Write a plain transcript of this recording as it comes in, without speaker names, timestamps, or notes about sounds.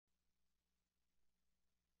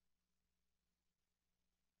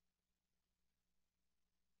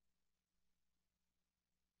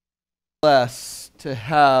Blessed to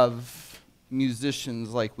have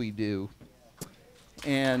musicians like we do.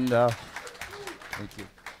 And thank you.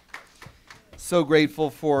 So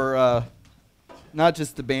grateful for not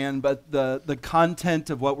just the band, but the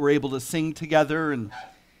content of what we're able to sing together and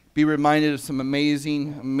be reminded of some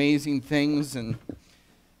amazing things. And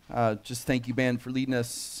just thank you, band, for leading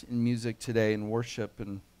us in music today and worship.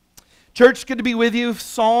 And church, good to be with you.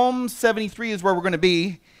 Psalm 73 is where we're going to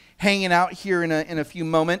be hanging out here in a few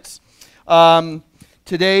moments.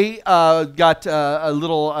 Today, got a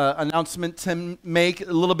little announcement to make, a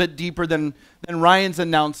little bit deeper than Ryan's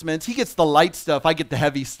announcements. He gets the light stuff, I get the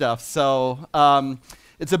heavy stuff. So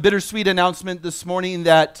it's a bittersweet announcement this morning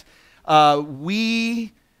that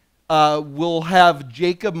we will have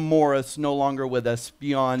Jacob Morris no longer with us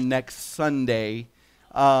beyond next Sunday.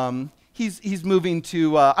 He's moving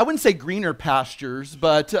to, I wouldn't say greener pastures,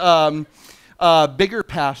 but bigger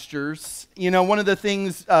pastures. You know, one of the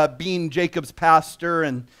things being Jacob's pastor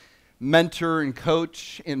and mentor and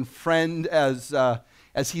coach and friend as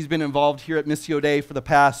he's been involved here at Missio Dei for the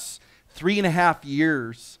past 3.5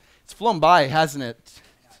 years. It's flown by, hasn't it?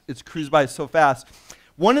 It's cruised by so fast.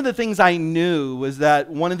 One of the things I knew was that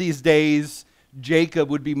one of these days Jacob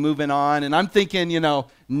would be moving on, and I'm thinking, you know,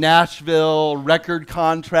 Nashville, record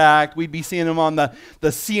contract, we'd be seeing him on the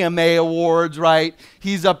CMA Awards, right?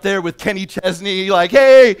 He's up there with Kenny Chesney, like,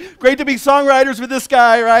 hey, great to be songwriters with this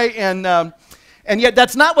guy, right? And yet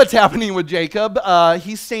that's not what's happening with Jacob.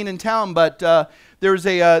 He's staying in town, but there's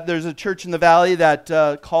a church in the valley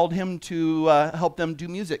that called him to help them do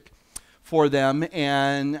music for them,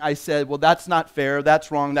 and I said, well, that's not fair, that's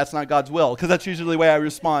wrong, that's not God's will, because that's usually the way I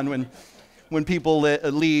respond when people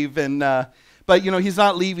leave. And but you know, he's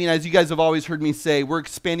not leaving. As you guys have always heard me say, we're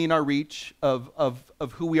expanding our reach of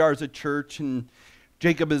who we are as a church, and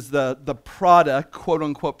Jacob is the product, quote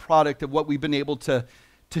unquote product, of what we've been able to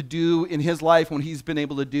do in his life, when he's been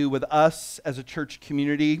able to do with us as a church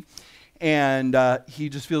community. And he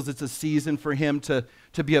just feels it's a season for him to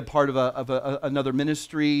be a part of another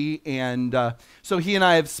ministry. And so he and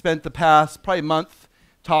I have spent the past probably month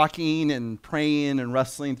talking and praying and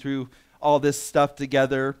wrestling through all this stuff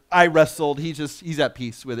together. I wrestled. He's at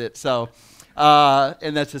peace with it. So,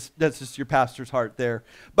 and that's just your pastor's heart there.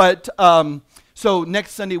 But so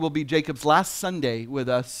next Sunday will be Jacob's last Sunday with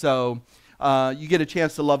us. So you get a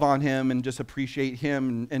chance to love on him and just appreciate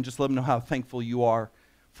him and just let him know how thankful you are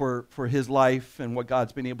for his life and what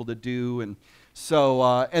God's been able to do. And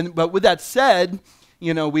so, but with that said,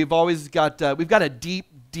 you know, we've got a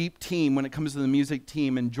deep team when it comes to the music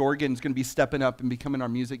team, and Jorgen's going to be stepping up and becoming our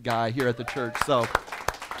music guy here at the church. So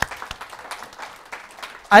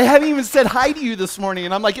I haven't even said hi to you this morning,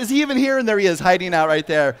 and I'm like, is he even here? And there he is, hiding out right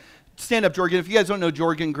there. Stand up, Jorgen. If you guys don't know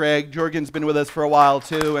Jorgen Gregg, Jorgen's been with us for a while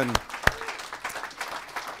too, and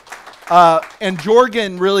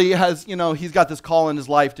Jorgen really has, you know, he's got this call in his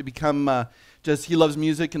life to become he loves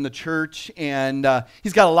music in the church, and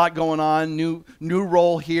he's got a lot going on, new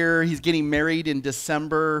role here. He's getting married in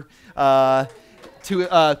December to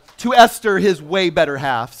Esther, his way better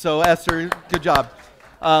half. So Esther, good job.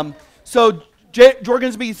 So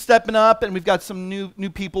Jorgen's be stepping up, and we've got some new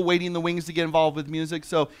people waiting in the wings to get involved with music.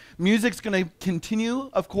 So music's going to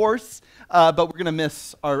continue, of course, but we're going to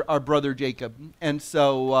miss our brother Jacob. And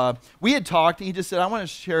so we had talked, and he just said, I want to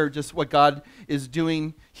share just what God is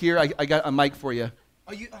doing here. I got a mic for you.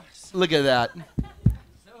 Look at that.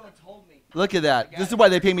 Someone told me. Look at that. This is why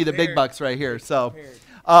they pay me the big bucks right here. So,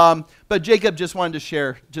 but Jacob just wanted to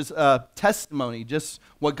share just testimony, just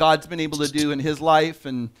what God's been able to do in his life,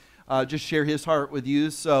 and just share his heart with you.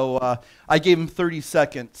 So I gave him 30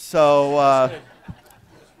 seconds. So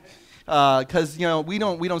because you know we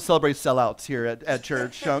don't celebrate sellouts here at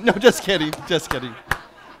church. No, just kidding.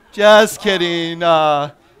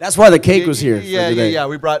 That's why the cake was here. Yeah.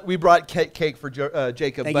 We brought cake for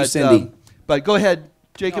Jacob. Thank you, Cindy. But go ahead,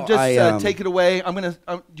 Jacob. No, take it away. I'm gonna.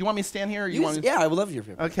 Do you want me to stand here? Or Yeah, I would love you.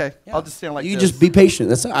 Okay, yeah. I'll just stand like you this. Just be patient.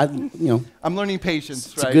 That's I'm learning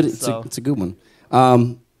patience. It's a good one.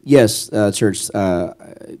 Yes, church.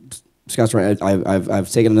 Scott's right. I've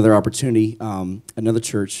taken another opportunity, another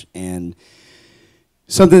church, and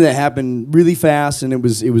something that happened really fast, and it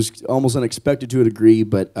was almost unexpected to a degree,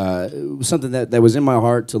 but it was something that was in my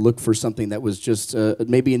heart to look for something that was just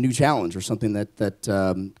maybe a new challenge, or something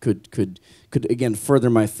that could again further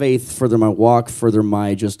my faith, further my walk, further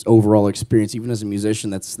my just overall experience, even as a musician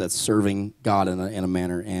that's serving God in a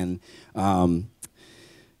manner. And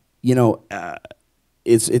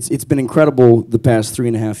It's been incredible the past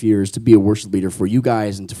 3.5 years to be a worship leader for you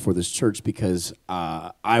guys and for this church, because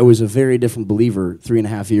I was a very different believer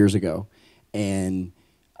 3.5 years ago, and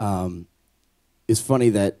it's funny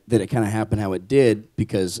that it kind of happened how it did,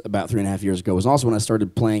 because about 3.5 years ago was also when I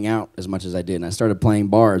started playing out as much as I did. And I started playing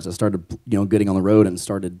bars. I started, getting on the road and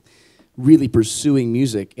started really pursuing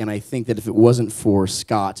music. And I think that if it wasn't for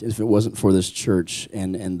Scott, if it wasn't for this church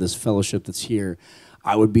and this fellowship that's here,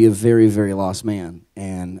 I would be a very, very lost man.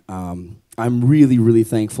 And I'm really, really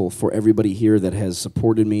thankful for everybody here that has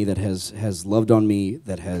supported me, that has loved on me,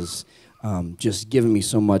 that has just given me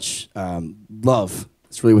so much love.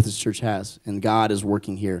 It's really what this church has. And God is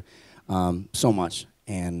working here so much.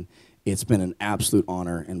 And it's been an absolute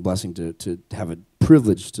honor and blessing to have a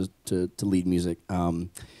privilege to lead music.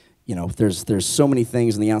 There's so many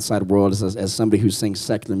things in the outside world as somebody who sings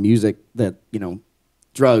secular music that,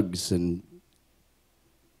 drugs and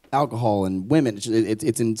alcohol and women,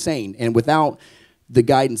 it's insane. And without the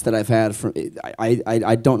guidance that I've had from,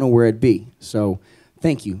 I don't know where I'd be. So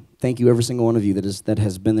thank you every single one of you that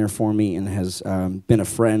has been there for me and has been a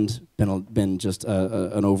friend, been just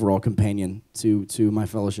an overall companion to my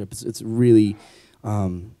fellowship. It's really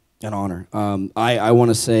an honor. I want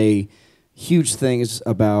to say huge things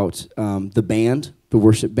about the band, the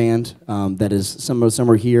worship band. That is, some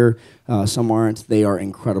are here, some aren't. They are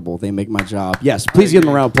incredible. They make my job. Yes, please give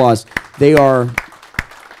them a round of applause. They are.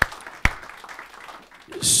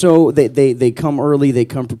 So they come early, they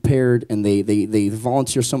come prepared, and they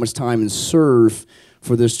volunteer so much time and serve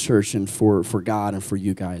for this church and for God and for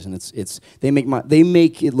you guys. And they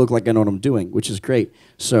make it look like I know what I'm doing, which is great.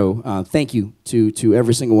 So thank you to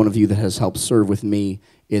every single one of you that has helped serve with me.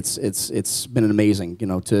 It's been amazing,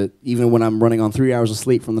 to even when I'm running on 3 hours of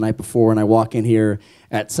sleep from the night before and I walk in here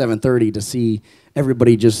at 7:30 to see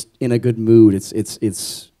everybody just in a good mood.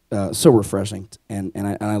 It's so refreshing, and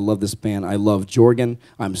I love this band. I love Jorgen.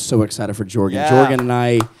 I'm so excited for Jorgen. Yeah.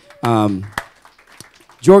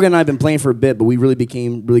 Jorgen and I have been playing for a bit, but we really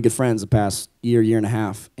became really good friends the past year and a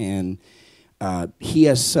half. And he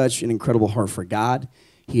has such an incredible heart for God.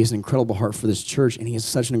 He has an incredible heart for this church, and he has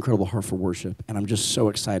such an incredible heart for worship. And I'm just so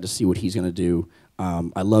excited to see what he's going to do.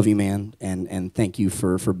 I love you, man, and thank you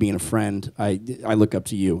for being a friend. I look up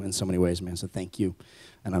to you in so many ways, man. So thank you.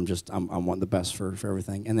 And I'm wanting the best for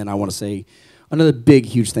everything. And then I want to say another big,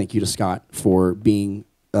 huge thank you to Scott for being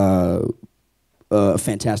a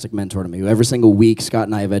fantastic mentor to me. Every single week, Scott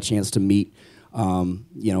and I have had a chance to meet, when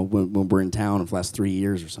we're in town for the last 3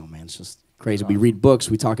 years or so, man. It's just crazy. We read books,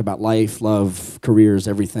 we talk about life, love, careers,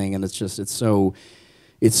 everything, and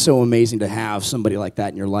it's so amazing to have somebody like that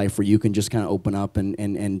in your life where you can just kind of open up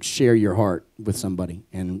and share your heart with somebody.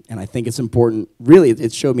 And I think it's important. Really,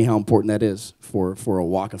 it showed me how important that is for a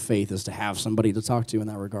walk of faith, is to have somebody to talk to in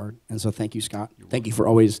that regard. And so thank you, Scott. Thank you for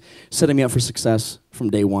always setting me up for success from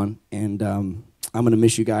day one. And I'm going to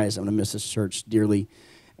miss you guys. I'm going to miss this church dearly.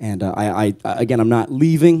 And again, I'm not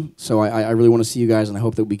leaving, so I really want to see you guys, and I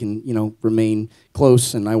hope that we can, remain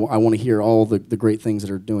close. And I want to hear all the great things that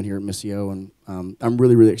are doing here at Missio. And I'm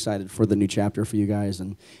really, really excited for the new chapter for you guys.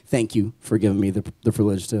 And thank you for giving me the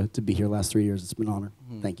privilege to be here the last 3 years. It's been an honor.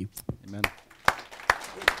 Mm-hmm. Thank you. Amen.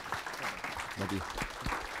 Love you.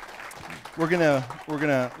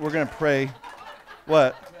 We're gonna pray.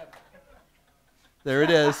 What? There it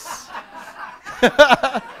is.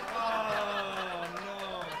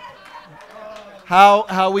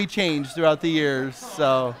 How we changed throughout the years.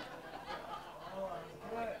 So,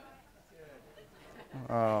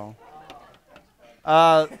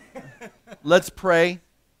 let's pray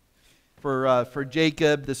for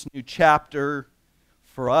Jacob, this new chapter,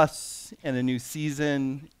 for us, and a new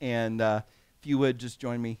season. And if you would just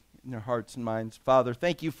join me in their hearts and minds, Father,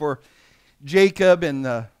 thank you for Jacob and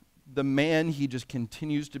the man he just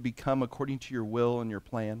continues to become according to your will and your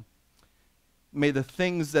plan. May the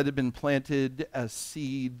things that have been planted as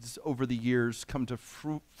seeds over the years come to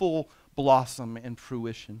full blossom and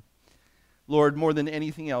fruition. Lord, more than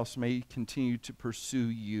anything else, may he continue to pursue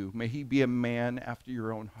you. May he be a man after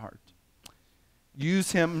your own heart.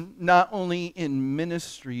 Use him not only in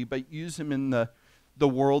ministry, but use him in the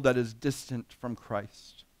world that is distant from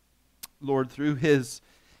Christ. Lord, through his,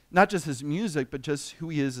 not just his music, but just who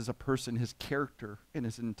he is as a person, his character and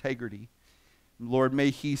his integrity. Lord, may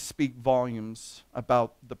he speak volumes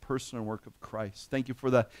about the personal work of Christ. Thank you for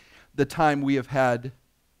the time we have had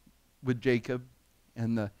with Jacob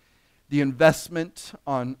and the investment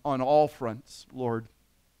on all fronts, Lord.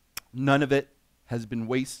 None of it has been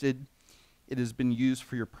wasted. It has been used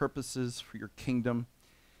for your purposes, for your kingdom.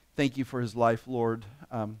 Thank you for his life, Lord.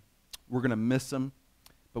 We're going to miss him,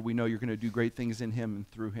 but we know you're going to do great things in him and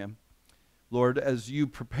through him. Lord, as you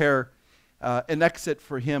prepare an exit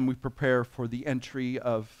for him, we prepare for the entry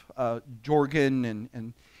of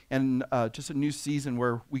Jorgen and just a new season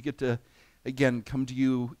where we get to again, come to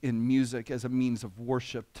you in music as a means of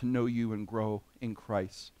worship to know you and grow in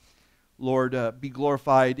Christ. Lord, be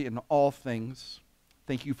glorified in all things.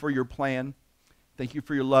 Thank you for your plan. Thank you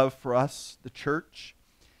for your love for us, the church.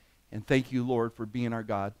 And thank you, Lord, for being our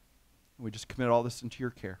God. We just commit all this into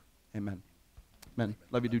your care. Amen. Amen.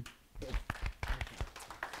 Love you, dude.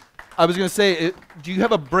 I was going to say, do you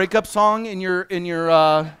have a breakup song in your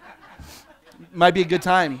might be a good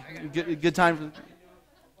time. Good time.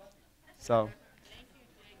 So,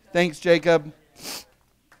 thanks, Jacob.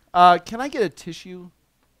 Can I get a tissue?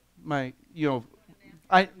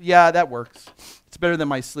 Yeah, that works. It's better than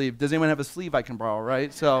my sleeve. Does anyone have a sleeve I can borrow,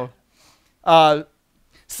 right? So,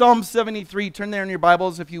 Psalm 73, turn there in your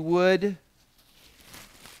Bibles if you would.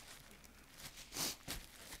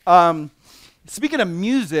 Speaking of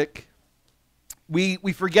music, we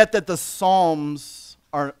forget that the Psalms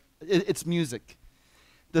it's music.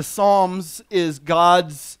 The Psalms is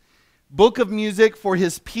God's book of music for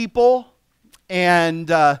his people. And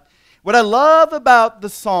what I love about the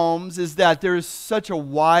Psalms is that there's such a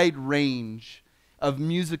wide range of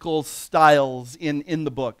musical styles in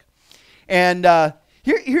the book. And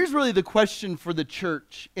here's really the question for the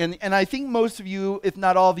church. And I think most of you, if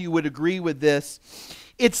not all of you, would agree with this.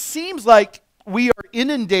 It seems like we are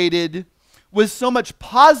inundated with so much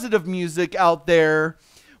positive music out there.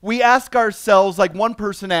 We ask ourselves, like one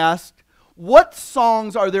person asked, what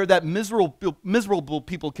songs are there that miserable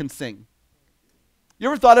people can sing? You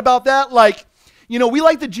ever thought about that? Like, we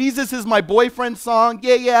like the Jesus is my boyfriend song,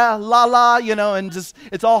 yeah, la la, and just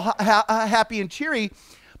it's all happy and cheery.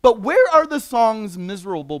 But where are the songs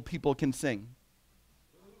miserable people can sing?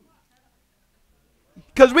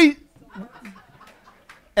 Because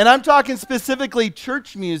and I'm talking specifically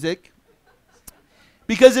church music,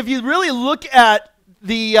 because if you really look at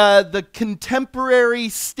the contemporary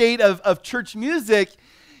state of church music,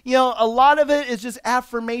 a lot of it is just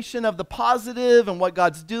affirmation of the positive and what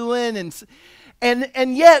God's doing,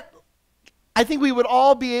 and yet I think we would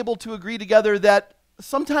all be able to agree together that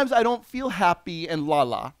sometimes I don't feel happy and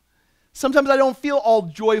la-la. Sometimes I don't feel all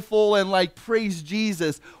joyful and like praise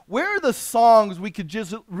Jesus. Where are the songs we could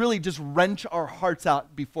just really just wrench our hearts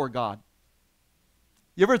out before God?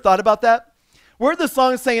 You ever thought about that? Where are the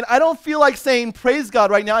songs saying, I don't feel like saying praise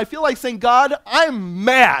God right now. I feel like saying, God, I'm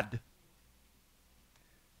mad.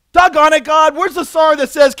 Doggone it, God. Where's the song that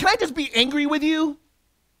says, can I just be angry with you?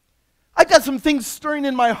 I've got some things stirring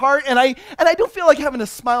in my heart, and I don't feel like having a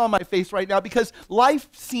smile on my face right now because life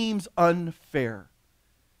seems unfair.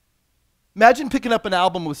 Imagine picking up an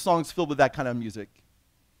album with songs filled with that kind of music.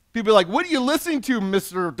 People are like, what are you listening to,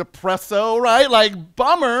 Mr. Depresso, right? Like,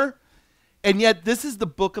 bummer. And yet, this is the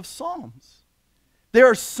book of Psalms. There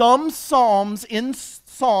are some Psalms in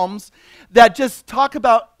Psalms that just talk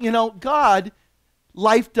about, God,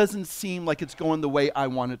 life doesn't seem like it's going the way I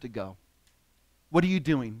want it to go. What are you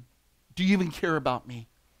doing? Do you even care about me?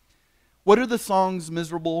 What are the songs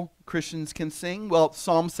miserable Christians can sing? Well,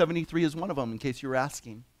 Psalm 73 is one of them, in case you were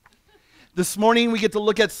asking. This morning, we get to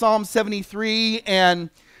look at Psalm 73, and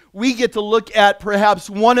we get to look at perhaps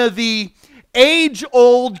one of the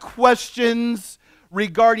age-old questions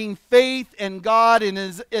regarding faith and God,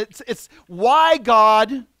 and it's why,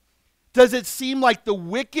 God, does it seem like the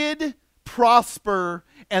wicked prosper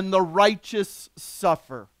and the righteous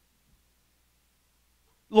suffer?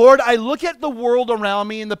 Lord, I look at the world around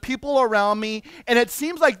me and the people around me, and it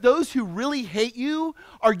seems like those who really hate you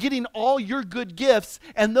are getting all your good gifts,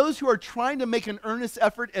 and those who are trying to make an earnest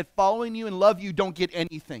effort at following you and love you don't get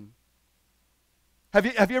anything. Have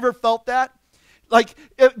you ever felt that? Like,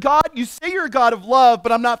 God, you say you're a God of love,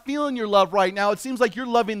 but I'm not feeling your love right now. It seems like you're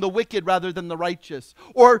loving the wicked rather than the righteous.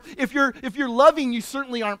 Or if you're loving, you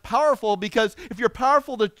certainly aren't powerful, because if you're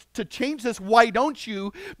powerful to change this, why don't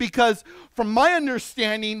you? Because from my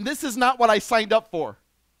understanding, this is not what I signed up for.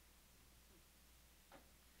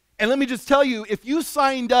 And let me just tell you, if you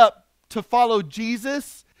signed up to follow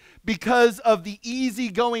Jesus because of the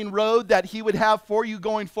easygoing road that he would have for you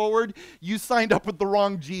going forward, you signed up with the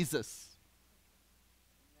wrong Jesus.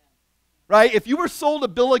 Right? If you were sold a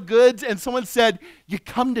bill of goods and someone said, you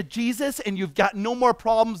come to Jesus and you've got no more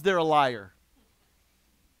problems, they're a liar.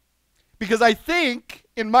 Because I think,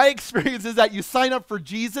 in my experience, is that you sign up for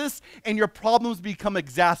Jesus and your problems become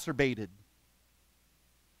exacerbated.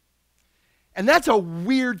 And that's a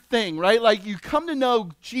weird thing, right? Like, you come to know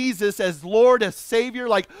Jesus as Lord, as Savior,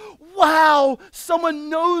 like, wow, someone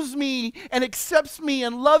knows me and accepts me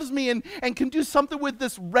and loves me and can do something with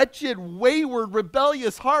this wretched, wayward,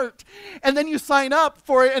 rebellious heart. And then you sign up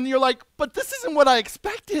for it and you're like, but this isn't what I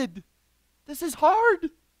expected. This is hard.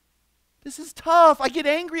 This is tough. I get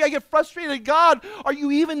angry. I get frustrated. God, are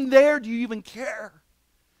you even there? Do you even care?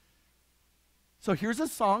 So here's a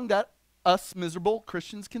song that us miserable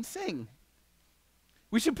Christians can sing.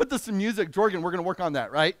 We should put this in music. Jorgen, we're going to work on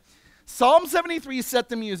that, right? Psalm 73 set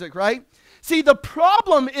the music, right? See, the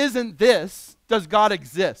problem isn't this, does God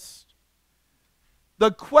exist?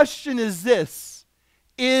 The question is this,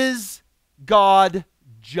 is God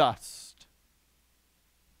just?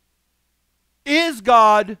 Is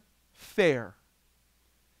God fair?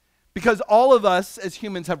 Because all of us as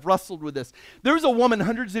humans have wrestled with this. There was a woman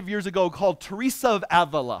hundreds of years ago called Teresa of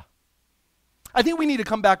Avila. I think we need to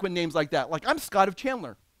come back with names like that. Like, I'm Scott of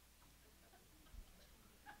Chandler.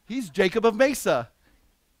 He's Jacob of Mesa.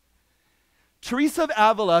 Teresa of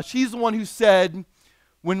Avila, she's the one who said,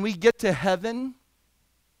 when we get to heaven,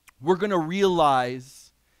 we're going to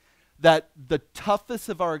realize that the toughest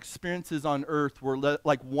of our experiences on earth were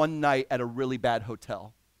like one night at a really bad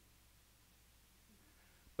hotel.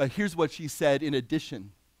 But here's what she said in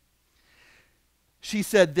addition. She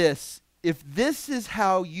said this, if this is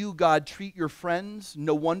how you, God, treat your friends,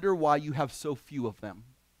 no wonder why you have so few of them.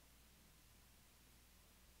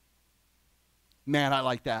 Man, I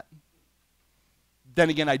like that. Then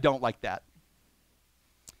again, I don't like that.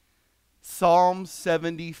 Psalm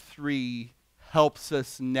 73 helps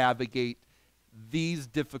us navigate these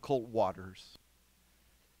difficult waters.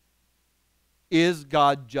 Is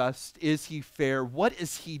God just? Is he fair? What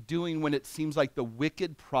is he doing when it seems like the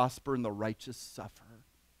wicked prosper and the righteous suffer?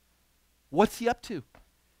 What's he up to?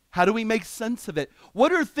 How do we make sense of it?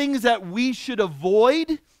 What are things that we should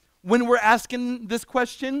avoid when we're asking this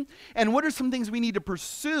question? And what are some things we need to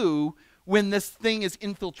pursue when this thing is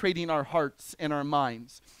infiltrating our hearts and our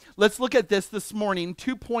minds? Let's look at this morning.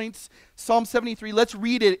 2 points, Psalm 73. Let's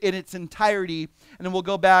read it in its entirety, and then we'll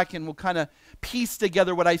go back and we'll kind of piece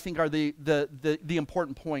together what I think are the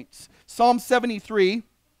important points. Psalm 73,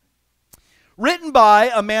 written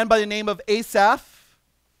by a man by the name of Asaph,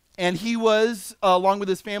 and he was, along with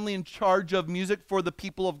his family, in charge of music for the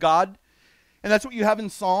people of God. And that's what you have in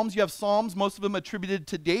Psalms. You have Psalms, most of them attributed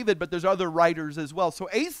to David, but there's other writers as well. So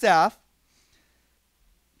Asaph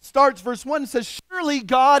starts, verse 1, and says, surely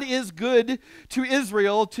God is good to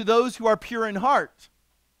Israel, to those who are pure in heart.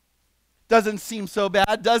 Doesn't seem so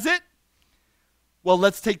bad, does it? Well,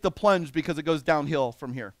 let's take the plunge because it goes downhill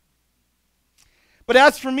from here. But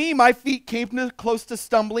as for me, my feet came close to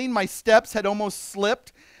stumbling. My steps had almost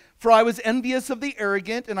slipped. For I was envious of the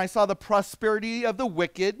arrogant, and I saw the prosperity of the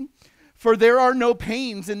wicked. For there are no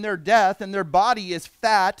pains in their death, and their body is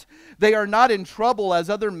fat. They are not in trouble as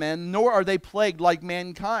other men, nor are they plagued like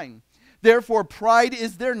mankind. Therefore, pride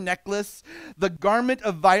is their necklace. The garment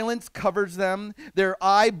of violence covers them. Their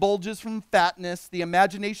eye bulges from fatness. The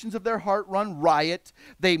imaginations of their heart run riot.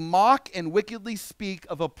 They mock and wickedly speak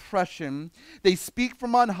of oppression. They speak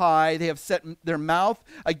from on high. They have set their mouth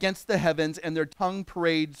against the heavens, and their tongue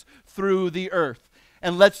parades through the earth.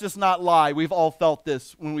 And let's just not lie. We've all felt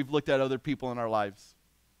this when we've looked at other people in our lives.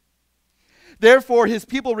 Therefore, his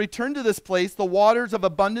people return to this place. The waters of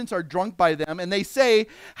abundance are drunk by them. And they say,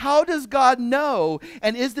 how does God know?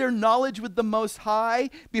 And is there knowledge with the Most High?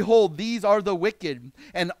 Behold, these are the wicked,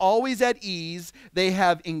 and always at ease. They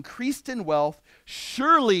have increased in wealth.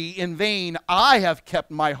 Surely in vain I have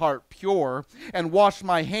kept my heart pure and washed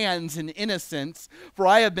my hands in innocence. For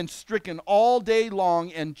I have been stricken all day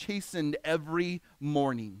long and chastened every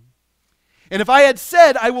morning. And if I had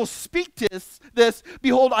said, I will speak to this,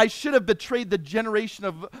 behold, I should have betrayed the generation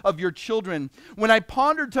of your children. When I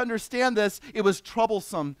pondered to understand this, it was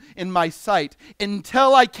troublesome in my sight,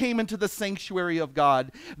 until I came into the sanctuary of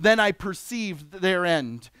God. Then I perceived their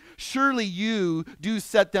end. Surely you do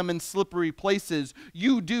set them in slippery places.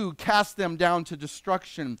 You do cast them down to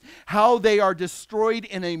destruction. How they are destroyed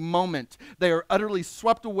in a moment. They are utterly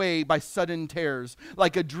swept away by sudden tears,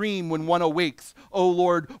 like a dream when one awakes. O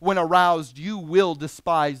Lord, when aroused, you will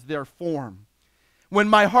despise their form. When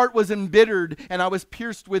my heart was embittered and I was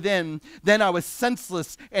pierced within, then I was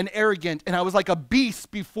senseless and arrogant, and I was like a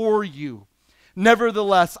beast before you.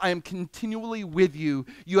 Nevertheless, I am continually with you.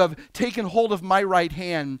 You have taken hold of my right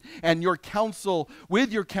hand, and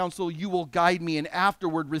with your counsel you will guide me, and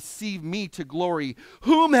afterward receive me to glory.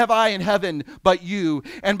 Whom have I in heaven but you?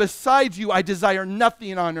 And besides you I desire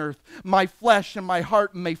nothing on earth. My flesh and my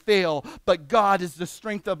heart may fail, but God is the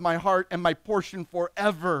strength of my heart and my portion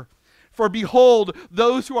forever. For behold,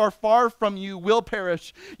 those who are far from you will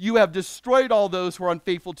perish. You have destroyed all those who are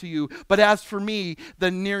unfaithful to you. But as for me,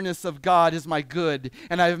 the nearness of God is my good,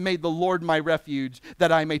 and I have made the Lord my refuge,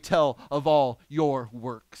 that I may tell of all your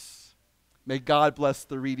works. May God bless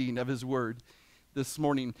the reading of his word. this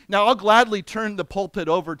morning. Now, I'll gladly turn the pulpit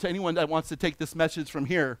over to anyone that wants to take this message from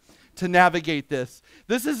here to navigate this.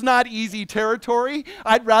 This is not easy territory.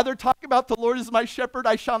 I'd rather talk about the Lord is my shepherd,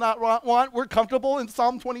 I shall not want. We're comfortable in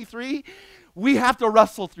Psalm 23. We have to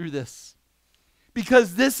wrestle through this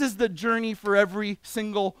because this is the journey for every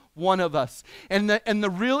single one of us. And the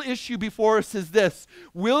real issue before us is this: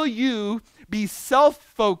 will you be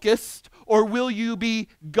self-focused or will you be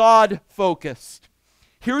God-focused?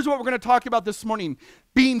 Here's what we're going to talk about this morning.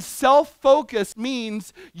 Being self-focused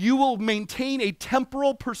means you will maintain a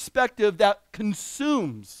temporal perspective that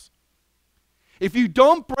consumes. If you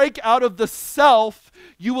don't break out of the self,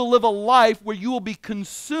 you will live a life where you will be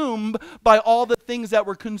consumed by all the things that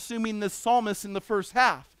were consuming the psalmist in the first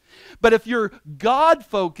half. But if you're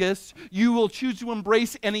God-focused, you will choose to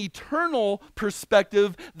embrace an eternal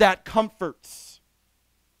perspective that comforts.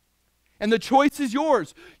 And the choice is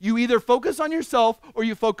yours. You either focus on yourself or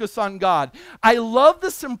you focus on God. I love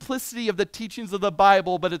the simplicity of the teachings of the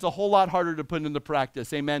Bible, but it's a whole lot harder to put into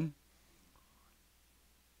practice. Amen?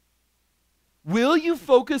 Will you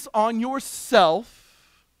focus on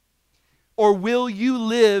yourself or will you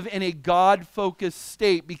live in a God-focused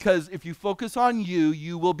state? Because if you focus on you,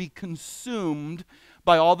 you will be consumed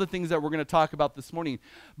by all the things that we're going to talk about this morning.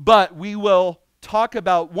 But we will talk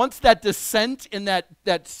about, once that descent and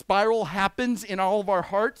that spiral happens in all of our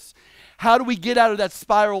hearts, how do we get out of that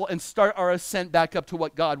spiral and start our ascent back up to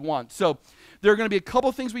what God wants? So there are going to be a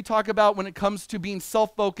couple things we talk about when it comes to being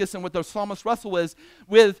self-focused and what the psalmist wrestles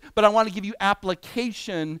with, but I want to give you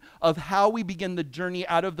application of how we begin the journey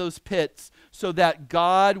out of those pits so that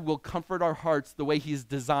God will comfort our hearts the way He's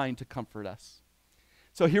designed to comfort us.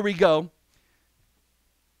 So here we go.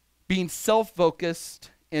 Being self-focused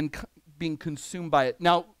and being consumed by it.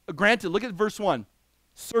 Now, granted, look at verse 1.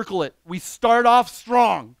 Circle it. We start off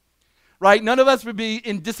strong, right? None of us would be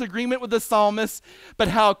in disagreement with the psalmist, but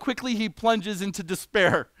how quickly he plunges into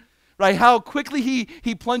despair, right? How quickly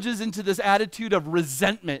he plunges into this attitude of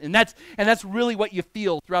resentment. And that's really what you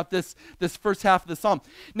feel throughout this first half of the psalm.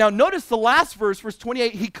 Now, notice the last verse, verse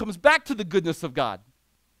 28, he comes back to the goodness of God.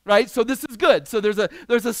 Right? So this is good. So there's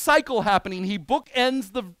a cycle happening. He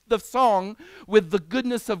bookends the song with the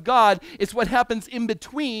goodness of God. It's what happens in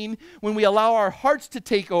between when we allow our hearts to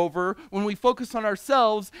take over, when we focus on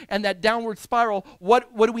ourselves and that downward spiral. What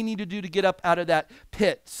do we need to do to get up out of that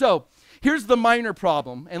pit? So here's the minor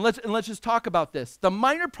problem, and let's just talk about this. The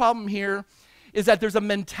minor problem here is that there's a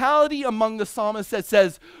mentality among the psalmists that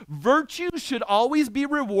says virtue should always be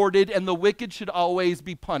rewarded and the wicked should always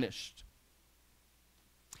be punished.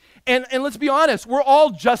 And let's be honest, we're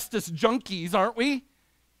all justice junkies, aren't we?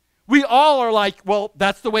 We all are like, well,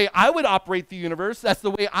 that's the way I would operate the universe. That's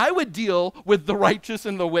the way I would deal with the righteous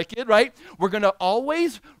and the wicked, right? We're going to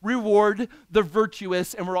always reward the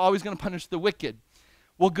virtuous and we're always going to punish the wicked.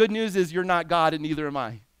 Well, good news is you're not God and neither am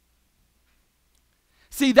I.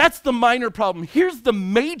 See, that's the minor problem. Here's the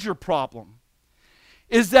major problem,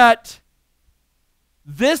 is that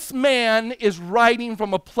this man is writing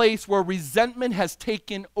from a place where resentment has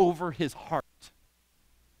taken over his heart.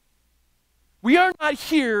 We are not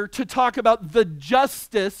here to talk about the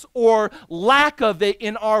justice or lack of it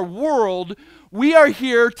in our world. We are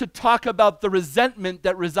here to talk about the resentment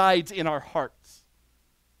that resides in our hearts.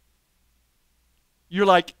 You're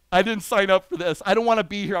like, I didn't sign up for this. I don't want to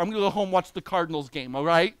be here. I'm going to go home and watch the Cardinals game, all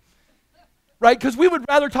right? Right? Because we would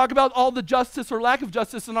rather talk about all the justice or lack of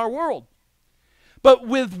justice in our world. But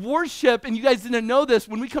with worship, and you guys didn't know this,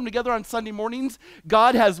 when we come together on Sunday mornings,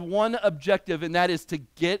 God has one objective, and that is to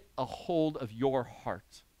get a hold of your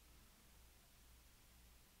heart.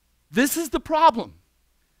 This is the problem.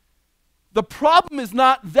 The problem is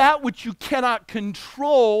not that which you cannot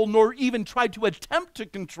control, nor even try to attempt to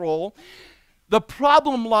control. The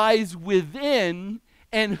problem lies within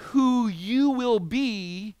and who you will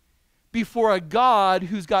be before a God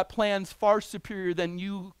who's got plans far superior than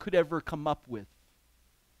you could ever come up with.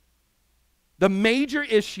 The major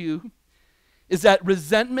issue is that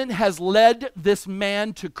resentment has led this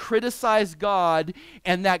man to criticize God,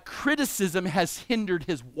 and that criticism has hindered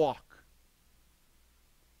his walk.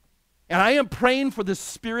 And I am praying for the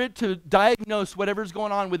Spirit to diagnose whatever's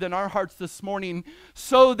going on within our hearts this morning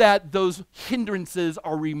so that those hindrances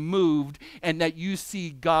are removed and that you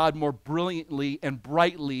see God more brilliantly and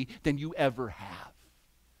brightly than you ever have.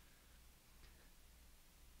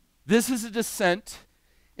 This is a descent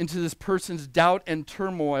into this person's doubt and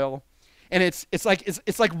turmoil. And it's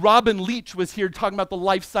like Robin Leach was here talking about the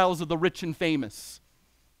lifestyles of the rich and famous.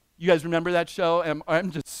 You guys remember that show?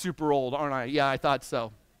 I'm just super old, aren't I? Yeah, I thought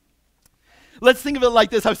so. Let's think of it like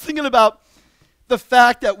this. I was thinking about the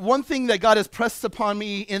fact that one thing that God has pressed upon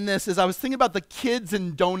me in this is I was thinking about the kids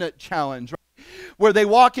and donut challenge, right? Where they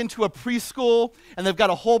walk into a preschool and they've got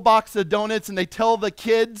a whole box of donuts and they tell the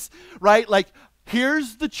kids, right, like,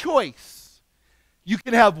 here's the choice. You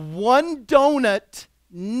can have one donut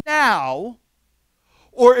now,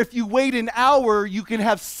 or if you wait an hour, you can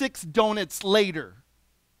have 6 donuts later.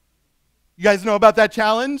 You guys know about that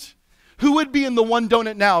challenge? Who would be in the one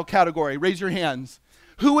donut now category? Raise your hands.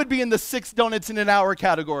 Who would be in the 6 donuts in an hour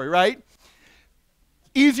category, right?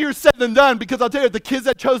 Easier said than done, because I'll tell you, the kids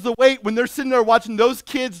that chose to wait, when they're sitting there watching those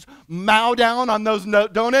kids mow down on those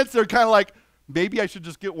donuts, they're kind of like, maybe I should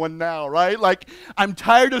just get one now, right? Like, I'm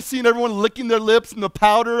tired of seeing everyone licking their lips and the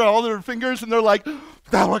powder and all their fingers, and they're like,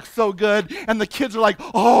 that looks so good. And the kids are like,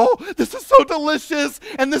 oh, this is so delicious,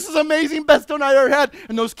 and this is amazing, best donut I ever had.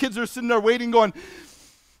 And those kids are sitting there waiting going,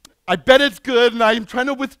 I bet it's good, and I'm trying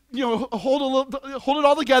to hold it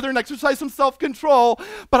all together and exercise some self-control,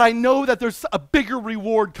 but I know that there's a bigger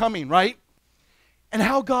reward coming, right? And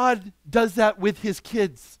how God does that with his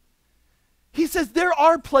kids. He says there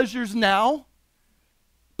are pleasures now,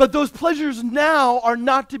 but those pleasures now are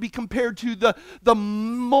not to be compared to the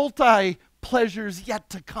multi-pleasures yet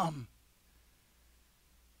to come.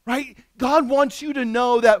 Right? God wants you to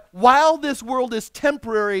know that while this world is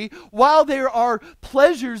temporary, while there are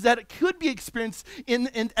pleasures that could be experienced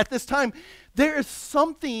at this time, there is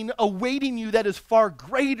something awaiting you that is far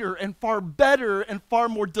greater and far better and far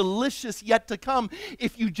more delicious yet to come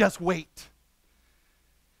if you just wait.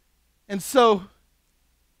 And so,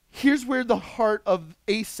 here's where the heart of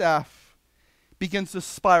Asaph begins to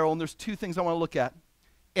spiral, and there's 2 things I want to look at: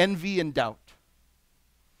 envy and doubt.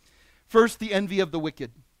 First, the envy of the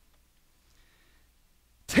wicked.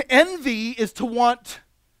 To envy is to want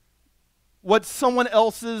what someone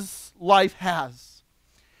else's life has,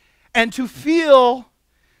 and to feel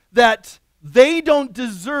that they don't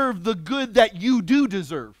deserve the good that you do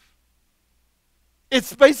deserve.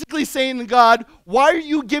 It's basically saying to God, why are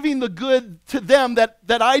you giving the good to them that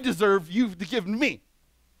I deserve you've given me?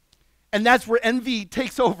 And that's where envy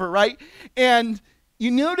takes over, right? And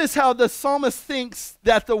you notice how the psalmist thinks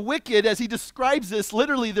that the wicked, as he describes this,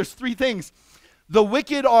 literally there's 3 things. The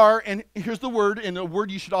wicked are, and here's the word, and a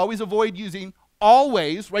word you should always avoid using,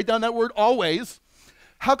 always. Write down that word, always.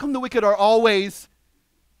 How come the wicked are always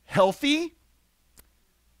healthy,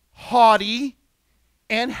 haughty,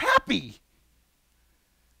 and happy?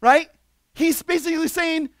 Right? He's basically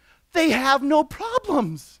saying they have no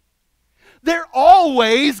problems. They're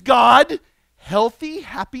always, God, healthy,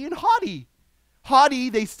 happy, and haughty. Haughty,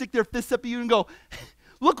 they stick their fists up at you and go,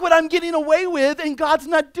 look what I'm getting away with, and God's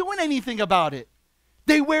not doing anything about it.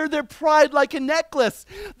 They wear their pride like a necklace.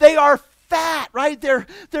 They are fat, right?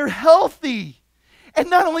 They're healthy. And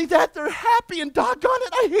not only that, they're happy, and doggone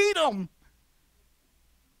it, I hate them.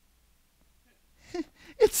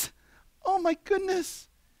 It's, oh my goodness,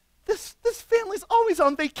 this family's always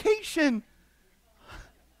on vacation.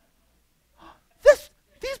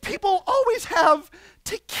 These people always have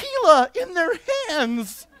tequila in their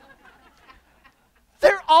hands.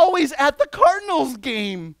 They're always at the Cardinals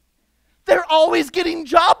game. They're always getting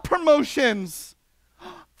job promotions.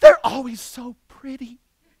 They're always so pretty.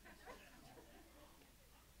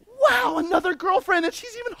 Wow, another girlfriend, and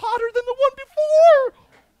she's even hotter than the one before.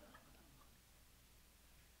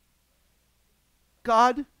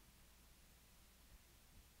 God,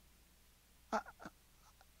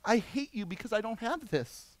 I hate you because I don't have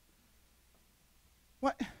this.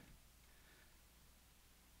 What?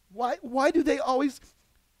 Why do they always,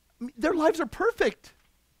 their lives are perfect.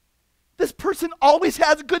 This person always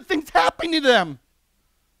has good things happening to them.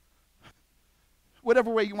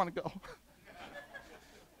 Whatever way you want to go.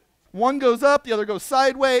 One goes up, the other goes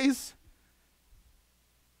sideways.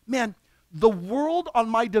 Man, the world on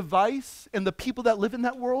my device and the people that live in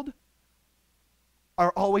that world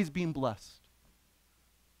are always being blessed.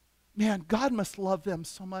 Man, God must love them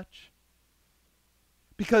so much.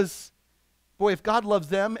 Because, boy, if God loves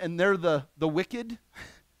them and they're the wicked,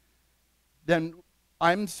 then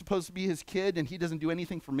I'm supposed to be his kid and he doesn't do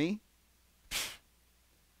anything for me.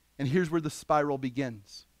 And here's where the spiral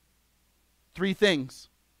begins. 3 things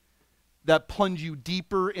that plunge you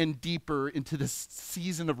deeper and deeper into this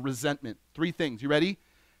season of resentment. 3 things. You ready?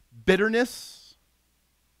 Bitterness.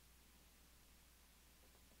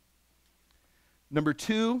 Number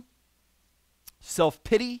 2,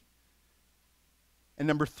 self-pity. And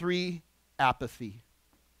number 3, apathy.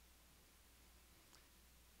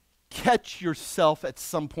 Catch yourself at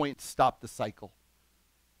some point, stop the cycle.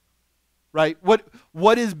 Right?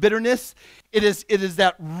 What is bitterness? It is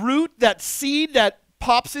that root, that seed that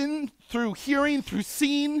pops in through hearing, through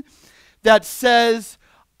seeing, that says,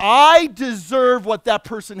 I deserve what that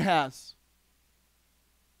person has.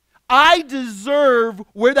 I deserve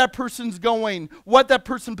where that person's going, what that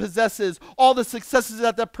person possesses, all the successes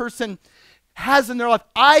that that person has in their life.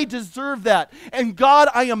 I deserve that. And God,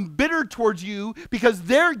 I am bitter towards you because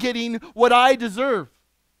they're getting what I deserve.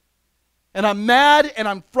 And I'm mad and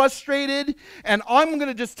I'm frustrated, and I'm going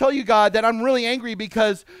to just tell you, God, that I'm really angry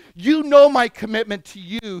because you know my commitment to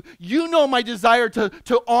you. You know my desire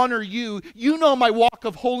to honor you. You know my walk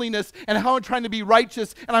of holiness and how I'm trying to be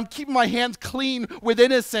righteous, and I'm keeping my hands clean with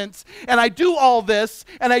innocence. And I do all this,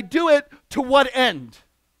 and I do it to what end?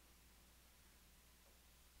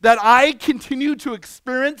 That I continue to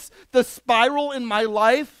experience the spiral in my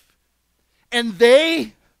life, and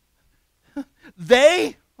they,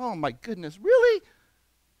 oh my goodness, really?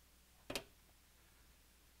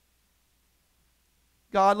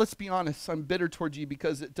 God, let's be honest. I'm bitter towards you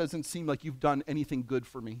because it doesn't seem like you've done anything good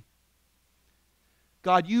for me.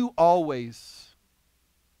 God, you always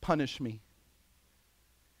punish me.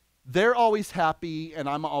 They're always happy, and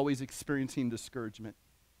I'm always experiencing discouragement.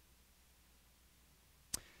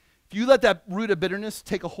 If you let that root of bitterness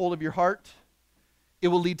take a hold of your heart, it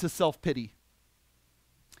will lead to self-pity.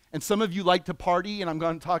 And some of you like to party, and I'm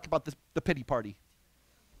going to talk about the pity party.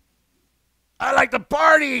 I like to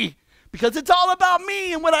party because it's all about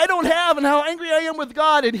me and what I don't have and how angry I am with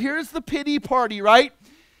God. And here's the pity party, right?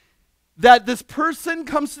 That this person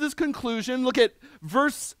comes to this conclusion. Look at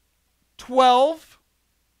verse 12,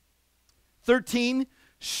 13.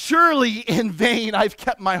 Surely in vain I've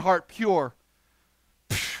kept my heart pure.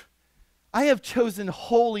 I have chosen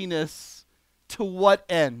holiness to what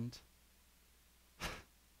end?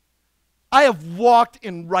 I have walked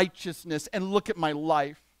in righteousness, and look at my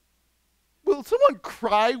life. Will someone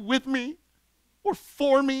cry with me or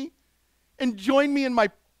for me and join me in my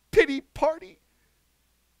pity party?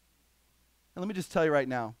 And let me just tell you right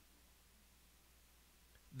now,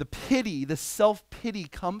 the pity, the self-pity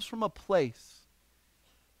comes from a place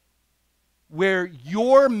where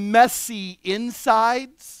your messy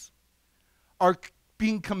insides are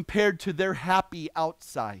being compared to their happy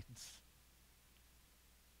outsides.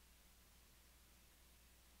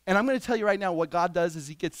 And I'm going to tell you right now, what God does is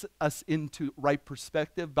he gets us into right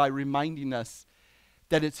perspective by reminding us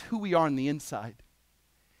that it's who we are on the inside.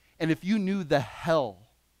 And if you knew the hell,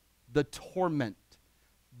 the torment,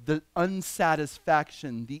 the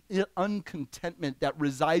unsatisfaction, the uncontentment that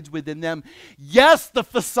resides within them, yes, the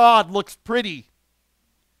facade looks pretty,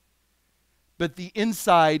 but the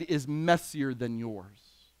inside is messier than yours.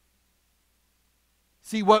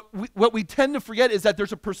 See, what we tend to forget is that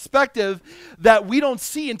there's a perspective that we don't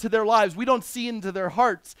see into their lives. We don't see into their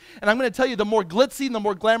hearts. And I'm going to tell you, the more glitzy and the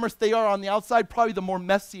more glamorous they are on the outside, probably the more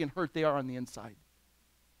messy and hurt they are on the inside.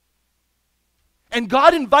 And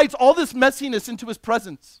God invites all this messiness into his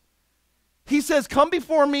presence. He says, come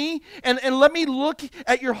before me and let me look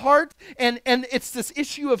at your heart. And it's this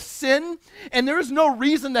issue of sin. And there is no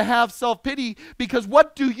reason to have self-pity, because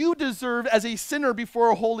what do you deserve as a sinner before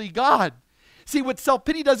a holy God? See, what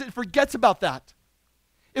self-pity does, it forgets about that.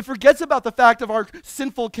 It forgets about the fact of our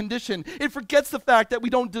sinful condition. It forgets the fact that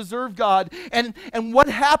we don't deserve God. And what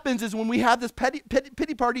happens is when we have this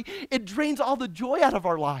pity party, it drains all the joy out of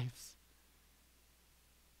our lives.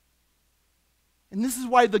 And this is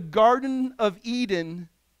why the Garden of Eden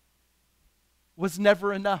was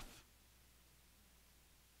never enough.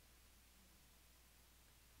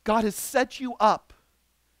 God has set you up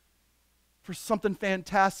for something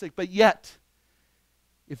fantastic, but yet,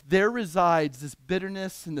 if there resides this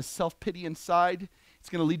bitterness and the self-pity inside, it's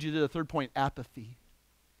going to lead you to the third point, apathy.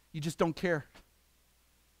 You just don't care.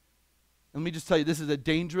 And let me just tell you, this is a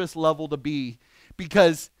dangerous level to be,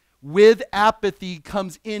 because with apathy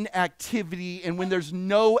comes inactivity, and when there's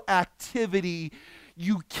no activity,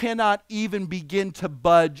 you cannot even begin to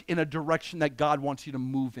budge in a direction that God wants you to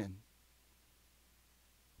move in.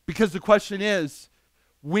 Because the question is,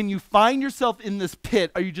 when you find yourself in this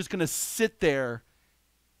pit, are you just going to sit there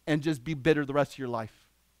and just be bitter the rest of your life?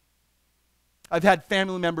 I've had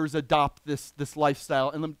family members adopt this lifestyle,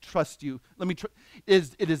 and let me trust you.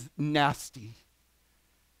 It is nasty.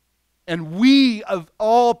 And we, of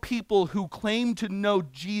all people who claim to know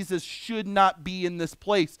Jesus, should not be in this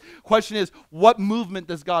place. Question is, what movement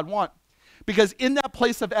does God want? Because in that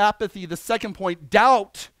place of apathy, the second point,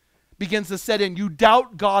 doubt begins to set in. You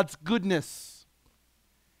doubt God's goodness.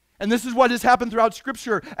 And this is what has happened throughout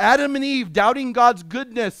Scripture. Adam and Eve doubting God's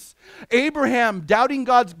goodness. Abraham doubting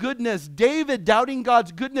God's goodness. David doubting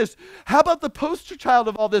God's goodness. How about the poster child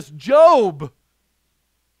of all this? Job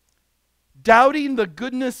Doubting the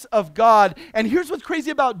goodness of God. And here's what's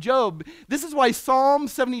crazy about Job. This is why Psalm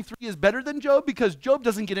 73 is better than Job, because Job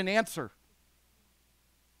doesn't get an answer.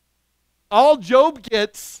 All Job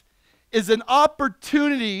gets is an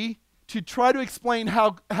opportunity to try to explain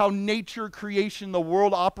how nature, creation, the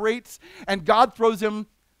world operates, and God throws him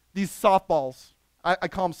these softballs. I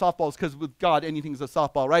call them softballs because with God, anything's a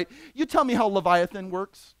softball, right? You tell me how Leviathan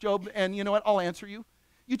works, Job, and you know what? I'll answer you.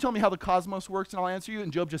 You tell me how the cosmos works, and I'll answer you.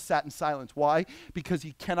 And Job just sat in silence. Why? Because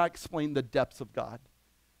he cannot explain the depths of God.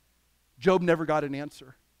 Job never got an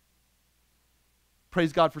answer.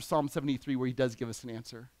 Praise God for Psalm 73, where he does give us an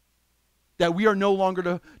answer. That we are no longer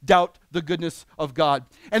to doubt the goodness of God.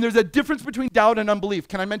 And there's a difference between doubt and unbelief.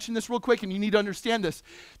 Can I mention this real quick? And you need to understand this.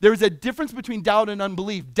 There's a difference between doubt and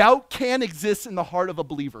unbelief. Doubt can exist in the heart of a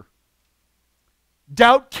believer.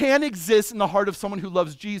 Doubt can exist in the heart of someone who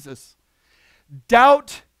loves Jesus.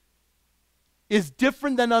 Doubt is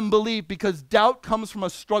different than unbelief because doubt comes from a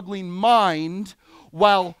struggling mind,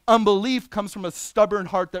 while unbelief comes from a stubborn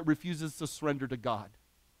heart that refuses to surrender to God.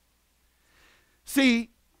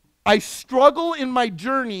 See, I struggle in my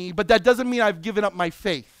journey, but that doesn't mean I've given up my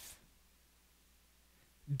faith.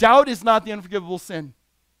 Doubt is not the unforgivable sin.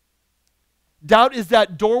 Doubt is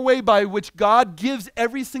that doorway by which God gives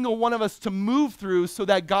every single one of us to move through so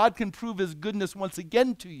that God can prove his goodness once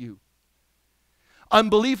again to you.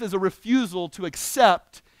 Unbelief is a refusal to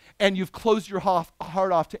accept, and you've closed your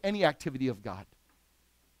heart off to any activity of God.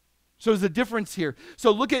 So there's a difference here. So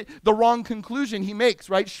look at the wrong conclusion he makes,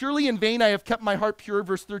 right? Surely in vain I have kept my heart pure,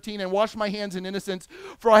 verse 13, and washed my hands in innocence,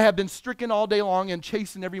 for I have been stricken all day long and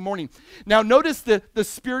chastened every morning. Now notice the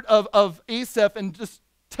spirit of Asaph, and just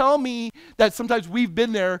tell me that sometimes we've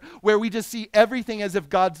been there where we just see everything as if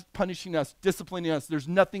God's punishing us, disciplining us. There's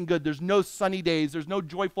nothing good. There's no sunny days. There's no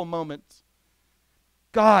joyful moments.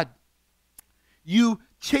 God, you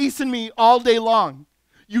chasten me all day long.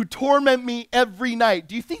 You torment me every night.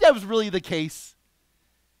 Do you think that was really the case?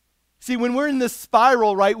 See, when we're in this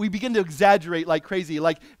spiral, right, we begin to exaggerate like crazy.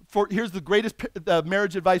 Here's the greatest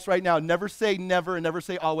marriage advice right now. Never say never and never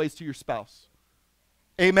say always to your spouse.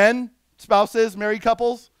 Amen? Spouses, married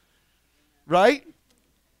couples, right?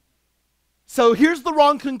 So here's the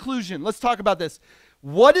wrong conclusion. Let's talk about this.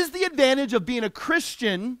 What is the advantage of being a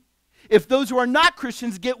Christian if those who are not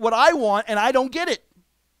Christians get what I want and I don't get it?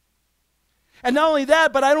 And not only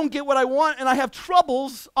that, but I don't get what I want and I have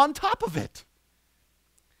troubles on top of it.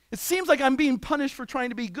 It seems like I'm being punished for trying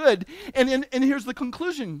to be good. And here's the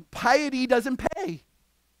conclusion. Piety doesn't pay.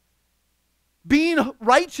 Being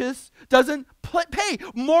righteous doesn't pay.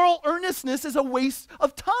 Moral earnestness is a waste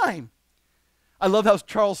of time. I love how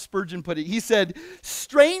Charles Spurgeon put it. He said,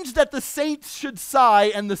 strange that the saints should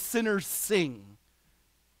sigh and the sinners sing.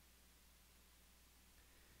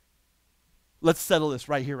 Let's settle this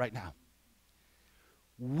right here, right now.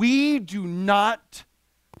 We do not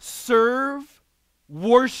serve,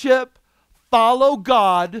 worship, follow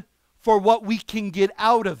God for what we can get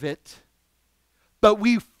out of it, but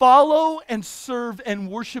we follow and serve and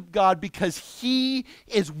worship God because he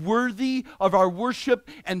is worthy of our worship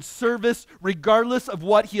and service regardless of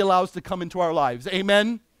what he allows to come into our lives.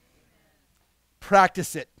 Amen?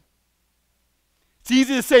 Practice it. It's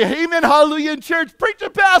easy to say, amen, hallelujah in church, preach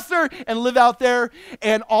it, pastor, and live out there,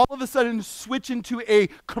 and all of a sudden switch into a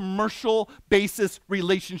commercial basis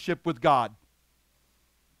relationship with God.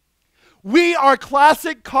 We are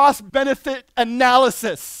classic cost-benefit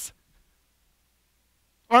analysis.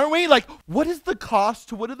 Aren't we? Like, what is the cost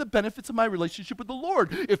to what are the benefits of my relationship with the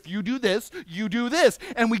Lord? If you do this, you do this.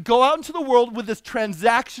 And we go out into the world with this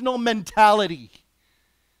transactional mentality.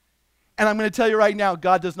 And I'm going to tell you right now,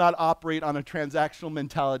 God does not operate on a transactional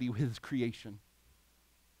mentality with his creation.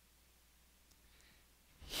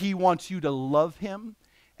 He wants you to love him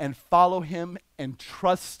and follow him and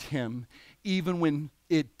trust him even when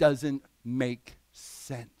it doesn't make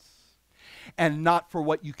sense. And not for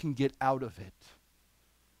what you can get out of it.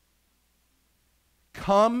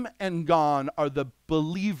 Come and gone are the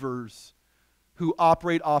believers who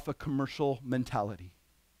operate off a commercial mentality.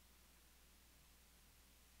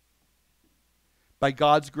 By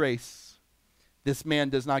God's grace, this man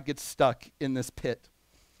does not get stuck in this pit.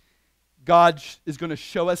 God is going to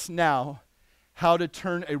show us now how to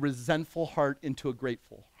turn a resentful heart into a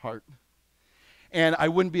grateful heart. And I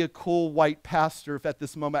wouldn't be a cool white pastor if at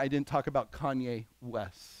this moment I didn't talk about Kanye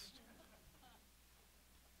West.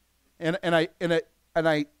 And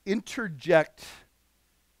I interject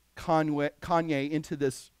Kanye into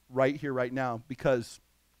this right here, right now, because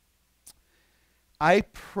I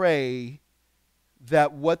pray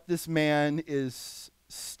that what this man is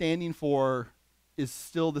standing for is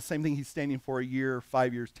still the same thing he's standing for a year,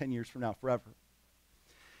 5 years, 10 years from now, forever.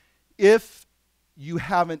 If you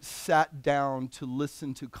haven't sat down to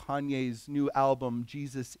listen to Kanye's new album,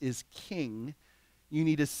 Jesus is King, you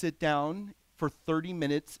need to sit down for 30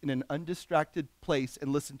 minutes in an undistracted place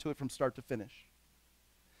and listen to it from start to finish.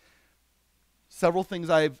 Several things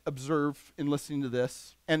I've observed in listening to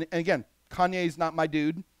this. And again, Kanye is not my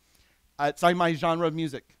dude. It's not my genre of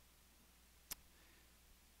music.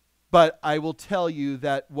 But I will tell you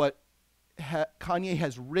that what Kanye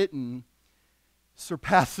has written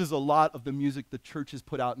surpasses a lot of the music the church has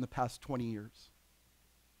put out in the past 20 years.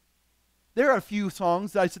 There are a few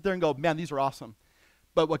songs that I sit there and go, man, these are awesome.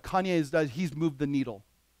 But what Kanye has done, he's moved the needle.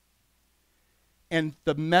 And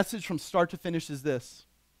the message from start to finish is this: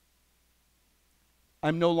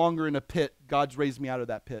 I'm no longer in a pit. God's raised me out of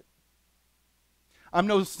that pit. I'm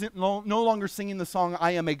no longer singing the song,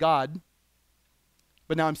 I am a God,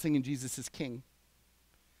 but now I'm singing Jesus is King.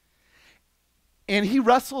 And he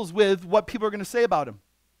wrestles with what people are going to say about him.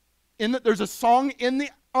 There's a song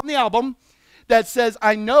on the album that says,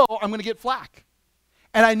 I know I'm going to get flack.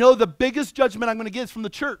 And I know the biggest judgment I'm going to get is from the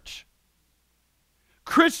church.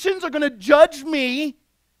 Christians are going to judge me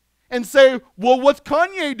and say, well, what's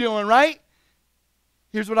Kanye doing, right?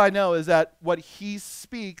 Here's what I know is that what he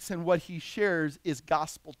speaks and what he shares is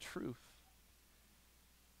gospel truth.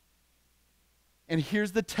 And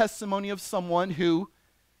here's the testimony of someone who,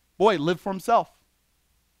 boy, lived for himself.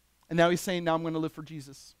 And now he's saying, now I'm going to live for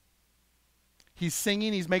Jesus. He's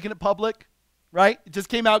singing, he's making it public, right? It just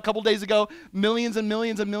came out a couple days ago. Millions and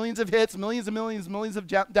millions and millions of hits, millions and millions and millions of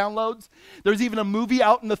downloads. There's even a movie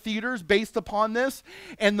out in the theaters based upon this.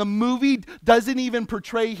 And the movie doesn't even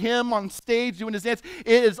portray him on stage doing his dance.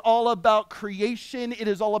 It is all about creation. It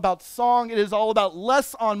is all about song. It is all about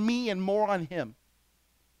less on me and more on him.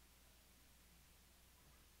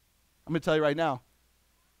 I'm going to tell you right now,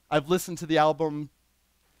 I've listened to the album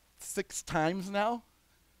 6 times now.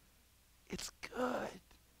 It's good.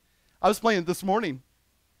 I was playing it this morning.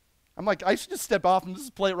 I'm like, I should just step off and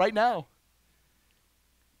just play it right now.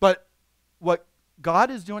 But what God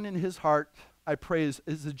is doing in his heart, I pray,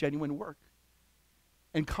 is a genuine work.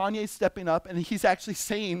 And Kanye's stepping up, and he's actually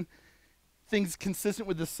saying things consistent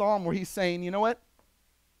with the psalm where he's saying, you know what?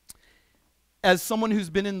 As someone who's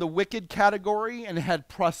been in the wicked category and had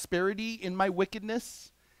prosperity in my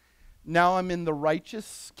wickedness, now I'm in the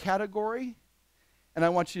righteous category, and I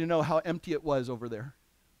want you to know how empty it was over there.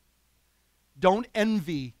 Don't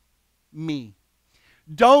envy me.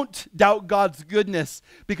 Don't doubt God's goodness,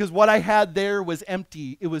 because what I had there was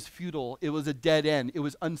empty. It was futile. It was a dead end. It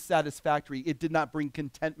was unsatisfactory. It did not bring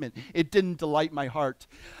contentment. It didn't delight my heart.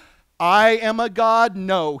 I am a God?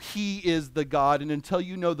 No, he is the God. And until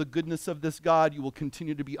you know the goodness of this God, you will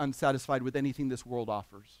continue to be unsatisfied with anything this world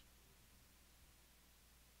offers.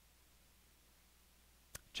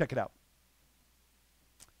 Check it out.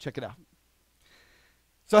 Check it out.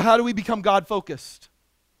 So how do we become God-focused?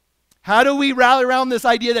 How do we rally around this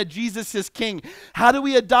idea that Jesus is King? How do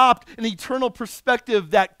we adopt an eternal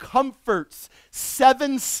perspective that comforts?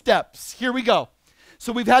 7 steps. Here we go.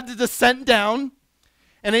 So we've had the descent down,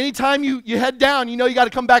 and anytime you head down, you know you got to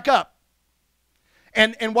come back up.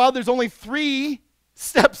 And while there's only 3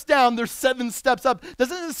 steps down, there's 7 steps up.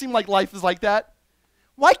 Doesn't it seem like life is like that?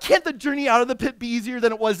 Why can't the journey out of the pit be easier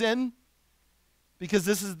than it was in? Because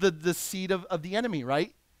this is the seed of the enemy,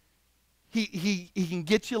 right? He can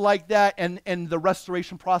get you like that, and the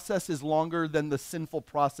restoration process is longer than the sinful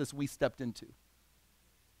process we stepped into.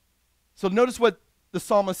 So notice what the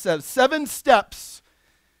psalmist says. 7 steps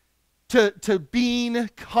to being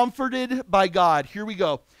comforted by God. Here we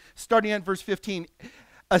go. Starting at verse 15.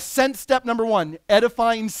 Ascent step number 1,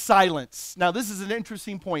 edifying silence. Now this is an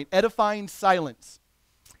interesting point. Edifying silence.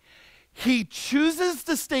 He chooses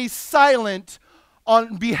to stay silent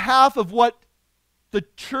on behalf of what the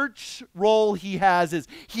church role he has is.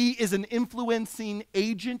 He is an influencing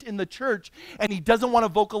agent in the church, and he doesn't want to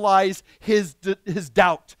vocalize his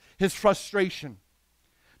doubt, his frustration.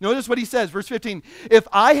 Notice what he says, verse 15. If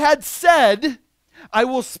I had said, I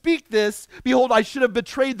will speak this, behold, I should have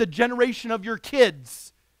betrayed the generation of your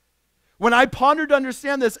kids. When I pondered to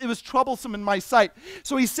understand this, it was troublesome in my sight.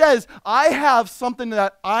 So he says, I have something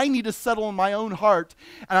that I need to settle in my own heart,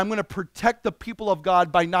 and I'm going to protect the people of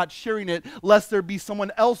God by not sharing it, lest there be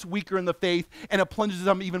someone else weaker in the faith, and it plunges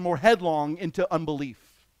them even more headlong into unbelief.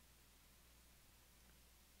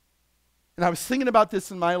 And I was thinking about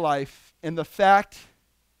this in my life, and the fact,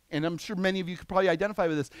 and I'm sure many of you could probably identify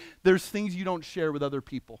with this, there's things you don't share with other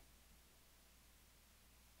people.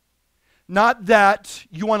 Not that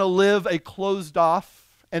you want to live a closed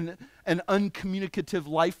off and an uncommunicative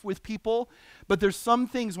life with people, but there's some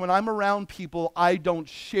things when I'm around people I don't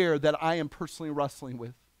share that I am personally wrestling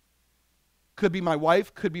with. Could be my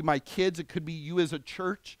wife, could be my kids, it could be you as a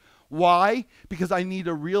church. Why? Because I need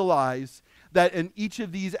to realize that in each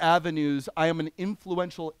of these avenues, I am an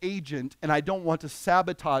influential agent, and I don't want to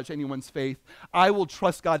sabotage anyone's faith. I will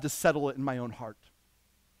trust God to settle it in my own heart.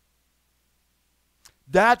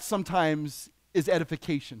 That sometimes is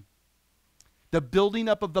edification. The building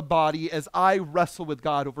up of the body as I wrestle with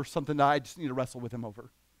God over something that I just need to wrestle with him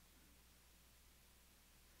over.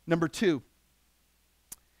 Number 2.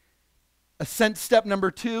 Ascent step number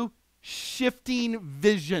 2, shifting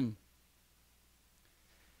vision.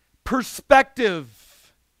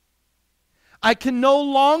 Perspective. I can no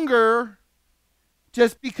longer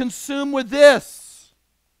just be consumed with this.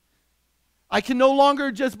 I can no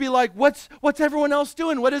longer just be like, what's everyone else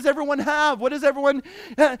doing? What does everyone have? What is everyone,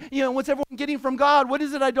 what's everyone getting from God? What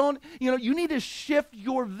is it I don't, you need to shift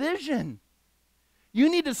your vision. You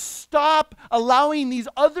need to stop allowing these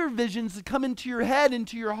other visions to come into your head,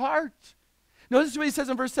 into your heart. Notice what he says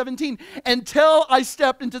in verse 17, until I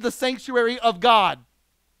stepped into the sanctuary of God.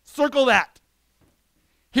 Circle that.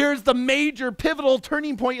 Here's the major pivotal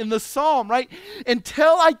turning point in the psalm, right?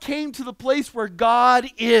 Until I came to the place where God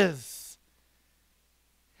is.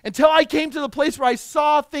 Until I came to the place where I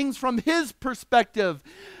saw things from his perspective,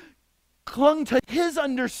 clung to his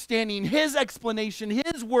understanding, his explanation,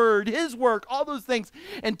 his word, his work, all those things.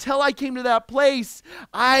 Until I came to that place,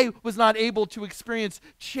 I was not able to experience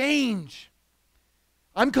change.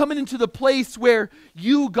 I'm coming into the place where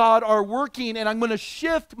you, God, are working, and I'm going to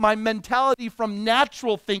shift my mentality from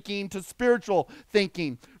natural thinking to spiritual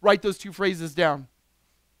thinking. Write those 2 phrases down.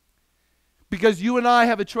 Because you and I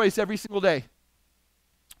have a choice every single day.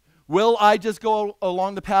 Will I just go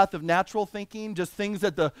along the path of natural thinking, just things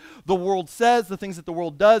that the world says, the things that the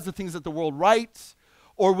world does, the things that the world writes?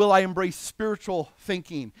 Or will I embrace spiritual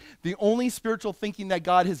thinking? The only spiritual thinking that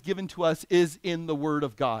God has given to us is in the Word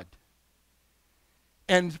of God.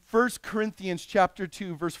 And 1 Corinthians chapter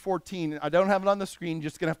 2, verse 14, I don't have it on the screen,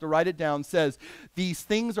 just going to have to write it down, says, these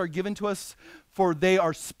things are given to us for they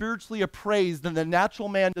are spiritually appraised, and the natural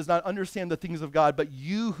man does not understand the things of God, but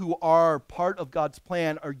you who are part of God's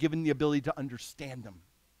plan are given the ability to understand them.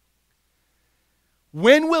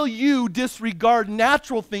 When will you disregard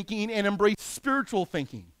natural thinking and embrace spiritual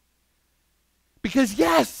thinking? Because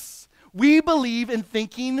yes, we believe in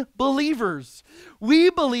thinking believers. We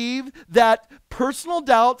believe that personal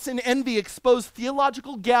doubts and envy expose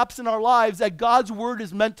theological gaps in our lives that God's word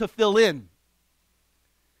is meant to fill in.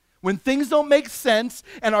 When things don't make sense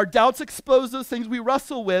and our doubts expose those things we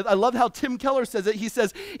wrestle with, I love how Tim Keller says it. He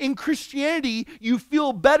says, in Christianity, you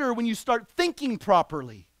feel better when you start thinking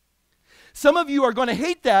properly. Some of you are going to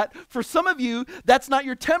hate that. For some of you, that's not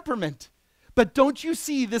your temperament. But don't you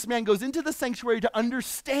see this man goes into the sanctuary to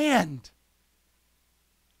understand?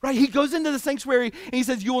 Right? He goes into the sanctuary and he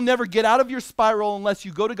says, you will never get out of your spiral unless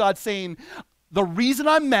you go to God saying, the reason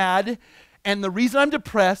I'm mad and the reason I'm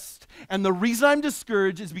depressed and the reason I'm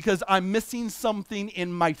discouraged is because I'm missing something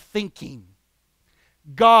in my thinking.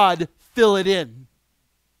 God, fill it in.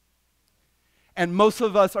 And most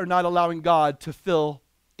of us are not allowing God to fill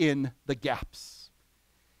in the gaps.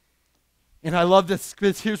 And I love this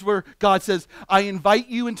because here's where God says, I invite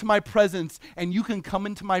you into my presence, and you can come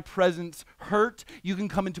into my presence hurt. You can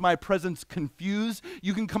come into my presence confused.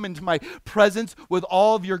 You can come into my presence with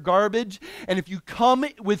all of your garbage. And if you come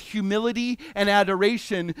with humility and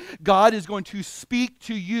adoration, God is going to speak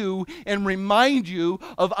to you and remind you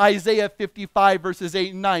of Isaiah 55 verses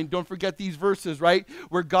 8 and 9. Don't forget these verses, right?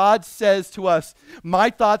 Where God says to us, my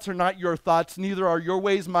thoughts are not your thoughts, neither are your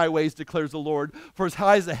ways my ways, declares the Lord. For as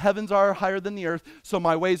high as the heavens are higher than the earth, so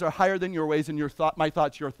my ways are higher than your ways, and my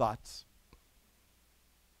thoughts your thoughts.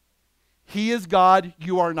 He is God,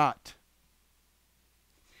 you are not.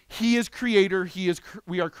 He is creator,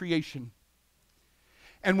 we are creation.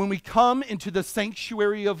 And when we come into the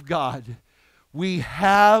sanctuary of God, we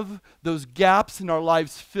have those gaps in our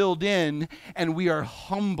lives filled in, and we are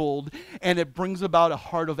humbled, and it brings about a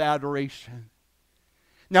heart of adoration.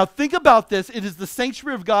 Now think about this. It is the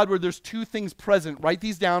sanctuary of God where there's 2 things present. Write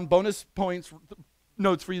these down, bonus points,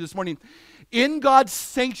 notes for you this morning. In God's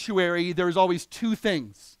sanctuary, there's always 2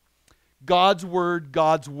 things. God's word,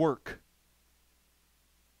 God's work.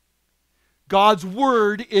 God's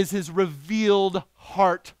word is his revealed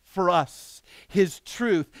heart for us, his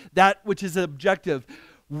truth, that which is objective.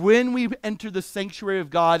 When we enter the sanctuary of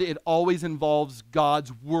God, it always involves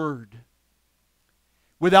God's word.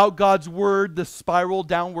 Without God's word, the spiral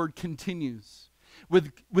downward continues.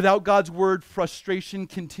 Without God's word, frustration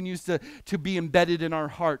continues to be embedded in our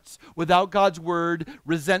hearts. Without God's word,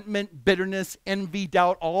 resentment, bitterness, envy,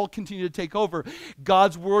 doubt all continue to take over.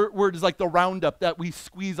 God's word is like the Roundup that we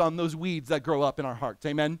squeeze on those weeds that grow up in our hearts.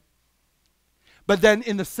 Amen? But then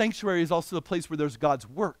in the sanctuary is also the place where there's God's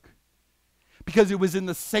work. Because it was in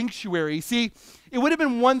the sanctuary. See, it would have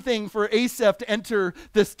been one thing for Asaph to enter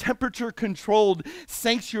this temperature-controlled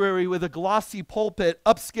sanctuary with a glossy pulpit,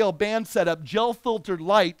 upscale band setup, gel-filtered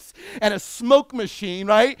lights, and a smoke machine,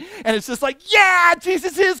 right? And it's just like, yeah,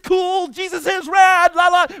 Jesus is cool, Jesus is rad, la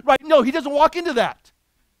la, right? No, he doesn't walk into that.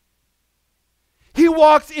 He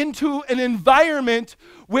walks into an environment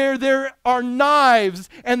where there are knives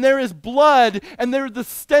and there is blood and there's the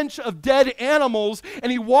stench of dead animals, and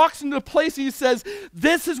he walks into a place and he says,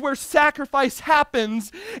 this is where sacrifice happens,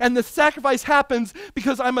 and the sacrifice happens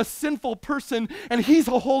because I'm a sinful person and he's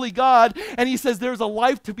a holy God, and he says there's a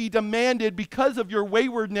life to be demanded because of your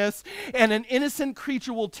waywardness, and an innocent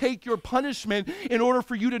creature will take your punishment in order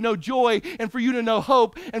for you to know joy and for you to know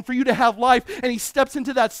hope and for you to have life. And he steps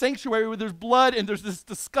into that sanctuary where there's blood and there's this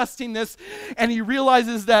disgustingness, and he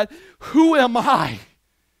realizes that, who am I?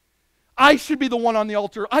 I should be the one on the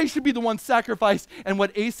altar. I should be the one sacrificed. And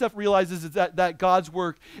what Asaph realizes is that God's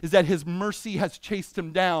work is that his mercy has chased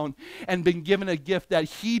him down and been given a gift that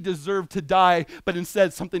he deserved to die, but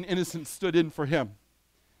instead something innocent stood in for him.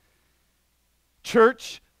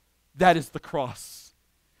 Church, that is the cross.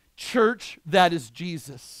 Church, that is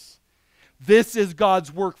Jesus. This is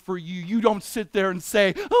God's work for you. You don't sit there and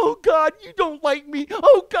say, oh God, you don't like me.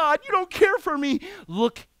 Oh God, you don't care for me.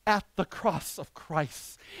 Look at the cross of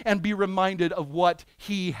Christ and be reminded of what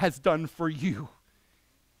he has done for you.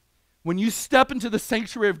 When you step into the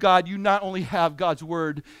sanctuary of God, you not only have God's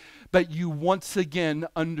word, but you once again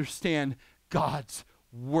understand God's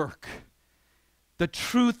work. The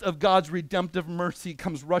truth of God's redemptive mercy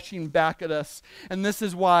comes rushing back at us. And this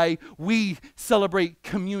is why we celebrate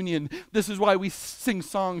communion. This is why we sing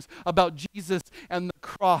songs about Jesus and the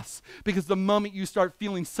cross. Because the moment you start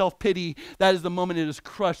feeling self-pity, that is the moment it is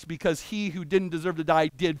crushed, because he who didn't deserve to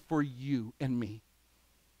die did for you and me.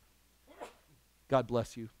 God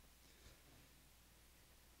bless you.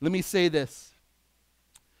 Let me say this.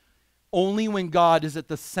 Only when God is at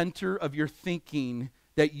the center of your thinking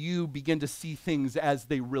that you begin to see things as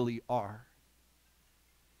they really are.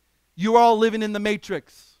 You're all living in the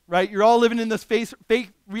matrix, right? You're all living in this fake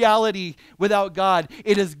reality without God.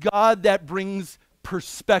 It is God that brings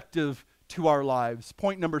perspective to our lives.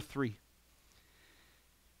 Point number 3.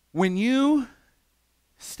 When you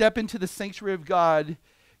step into the sanctuary of God,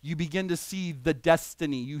 you begin to see the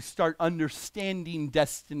destiny. You start understanding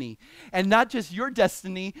destiny. And not just your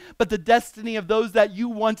destiny, but the destiny of those that you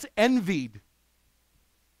once envied.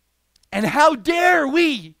 And how dare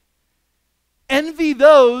we envy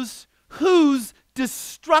those whose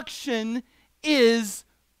destruction is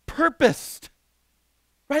purposed?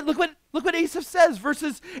 Right? Look what Asaph says,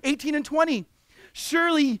 verses 18 and 20.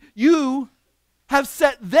 Surely you have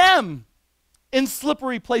set them in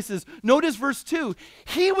slippery places. Notice verse 2.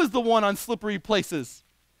 He was the one on slippery places.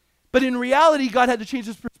 But in reality, God had to change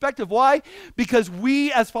his perspective. Why? Because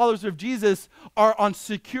we, as followers of Jesus, are on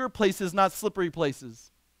secure places, not slippery places.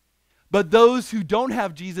 But those who don't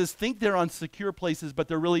have Jesus think they're on secure places, but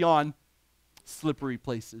they're really on slippery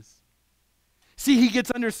places. See, he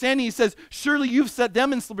gets understanding. He says, surely you've set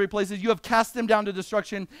them in slippery places. You have cast them down to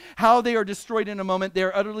destruction. How they are destroyed in a moment. They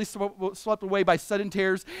are utterly swept away by sudden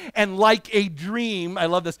tears. And like a dream, I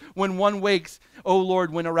love this, when one wakes, O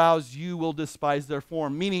Lord, when aroused, you will despise their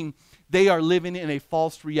form. Meaning, they are living in a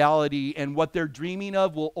false reality, and what they're dreaming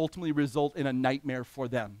of will ultimately result in a nightmare for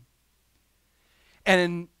them.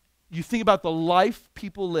 And you think about the life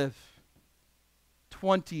people live,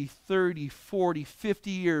 20, 30, 40, 50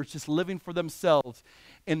 years just living for themselves.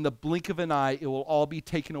 In the blink of an eye, it will all be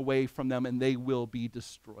taken away from them and they will be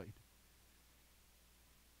destroyed.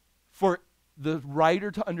 For the writer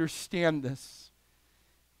to understand this,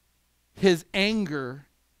 his anger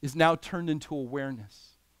is now turned into awareness.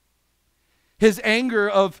 His anger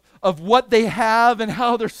of what they have and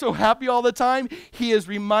how they're so happy all the time, he is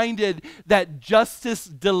reminded that justice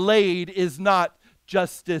delayed is not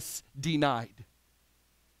justice denied.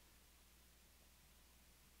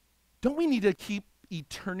 Don't we need to keep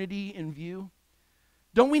eternity in view?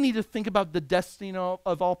 Don't we need to think about the destiny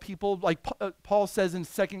of all people? Like Paul says in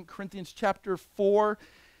 2 Corinthians chapter 4,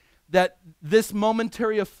 that this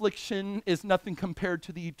momentary affliction is nothing compared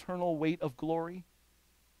to the eternal weight of glory.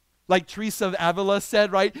 Like Teresa of Avila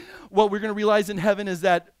said, right? What we're going to realize in heaven is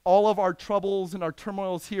that all of our troubles and our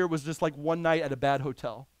turmoils here was just like one night at a bad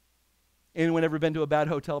hotel. Anyone ever been to a bad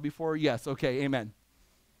hotel before? Yes, okay, amen.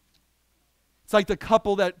 It's like the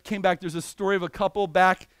couple that came back. There's a story of a couple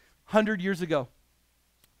back 100 years ago.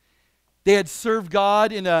 They had served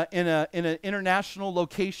God in an international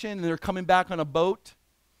location, and they're coming back on a boat.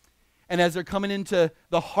 And as they're coming into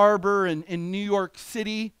the harbor in New York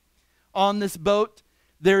City on this boat,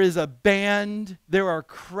 there is a band, there are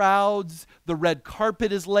crowds, the red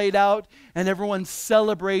carpet is laid out, and everyone's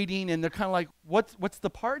celebrating, and they're kind of like, what's the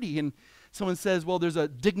party? And someone says, well, there's a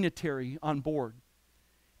dignitary on board,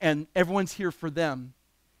 and everyone's here for them.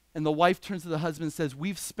 And the wife turns to the husband and says,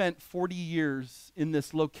 we've spent 40 years in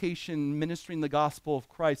this location ministering the gospel of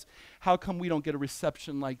Christ. How come we don't get a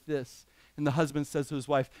reception like this? And the husband says to his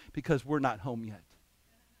wife, because we're not home yet.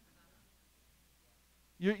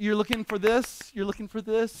 You're looking for this? You're looking for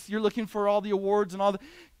this? You're looking for all the awards and all the...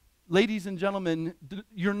 Ladies and gentlemen,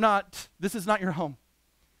 this is not your home.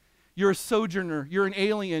 You're a sojourner. You're an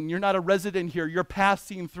alien. You're not a resident here. You're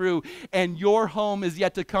passing through, and your home is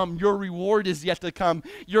yet to come. Your reward is yet to come.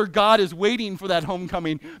 Your God is waiting for that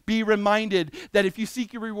homecoming. Be reminded that if you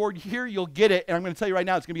seek your reward here, you'll get it. And I'm going to tell you right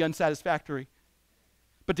now, it's going to be unsatisfactory.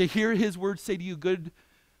 But to hear his words say to you, good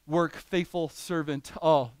work, faithful servant,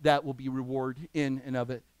 oh, that will be reward in and of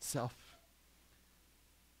itself.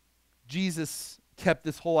 Jesus kept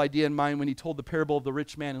this whole idea in mind when he told the parable of the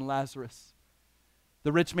rich man and Lazarus.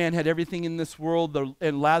 The rich man had everything in this world,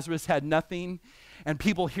 and Lazarus had nothing. And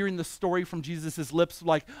people hearing the story from Jesus' lips were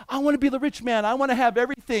like, I want to be the rich man. I want to have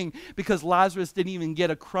everything. Because Lazarus didn't even get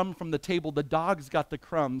a crumb from the table. The dogs got the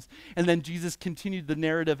crumbs. And then Jesus continued the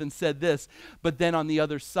narrative and said this. But then on the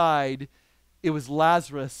other side, it was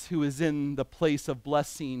Lazarus who was in the place of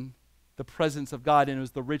blessing, the presence of God. And it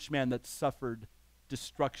was the rich man that suffered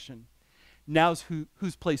destruction. Now's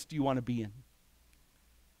whose place do you want to be in?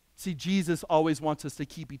 See, Jesus always wants us to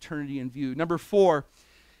keep eternity in view. Number 4,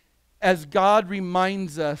 as God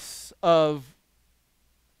reminds us of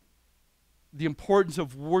the importance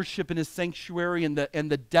of worship in his sanctuary and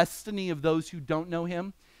the destiny of those who don't know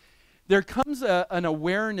him, there comes an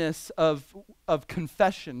awareness of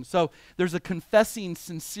confession. So there's a confessing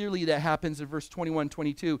sincerely that happens in verse 21,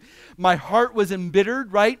 22. My heart was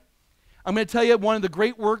embittered, right? I'm going to tell you one of the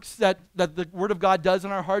great works that the Word of God does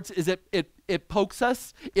in our hearts is it pokes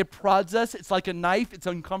us, it prods us. It's like a knife. It's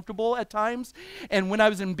uncomfortable at times. And when I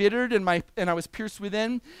was embittered and I was pierced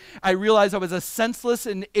within, I realized I was a senseless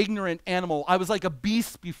and ignorant animal. I was like a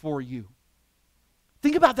beast before you.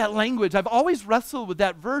 Think about that language. I've always wrestled with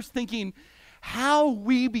that verse, thinking how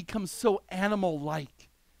we become so animal-like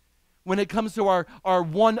when it comes to our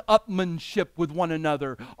one-upmanship with one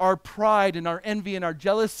another, our pride and our envy and our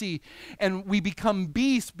jealousy, and we become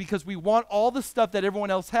beasts because we want all the stuff that everyone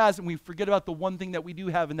else has, and we forget about the one thing that we do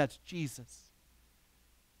have, and that's Jesus.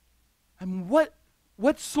 I mean,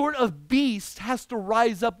 what sort of beast has to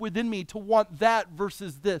rise up within me to want that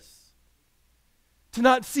versus this? To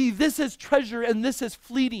not see this as treasure and this as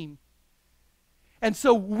fleeting. And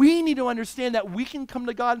so we need to understand that we can come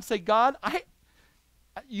to God and say, God,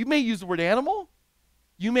 you may use the word animal.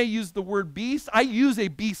 You may use the word beast. I use a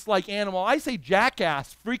beast-like animal. I say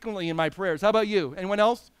jackass frequently in my prayers. How about you? Anyone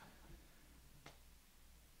else?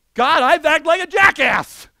 God, I've acted like a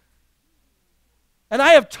jackass. And I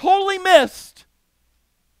have totally missed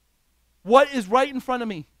what is right in front of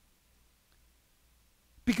me.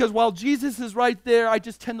 Because while Jesus is right there, I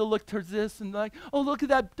just tend to look towards this and like, oh, look at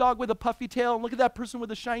that dog with a puffy tail, and look at that person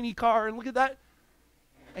with a shiny car, and look at that.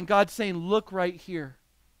 And God's saying, look right here.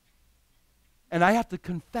 And I have to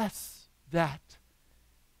confess that.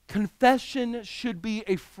 Confession should be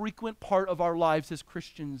a frequent part of our lives as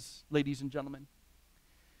Christians, ladies and gentlemen.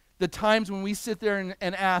 The times when we sit there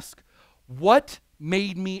and ask, what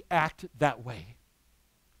made me act that way?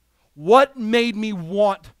 What made me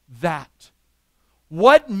want that?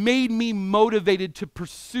 What made me motivated to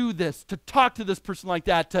pursue this, to talk to this person like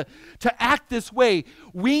that, to act this way?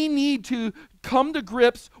 We need to come to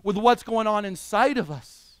grips with what's going on inside of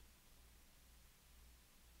us.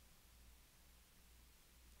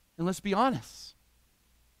 And let's be honest.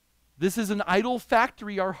 This is an idol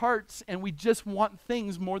factory, our hearts, and we just want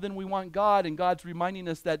things more than we want God, and God's reminding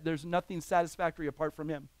us that there's nothing satisfactory apart from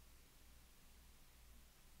him.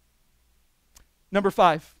 Number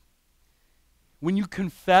 5. When you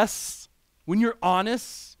confess, when you're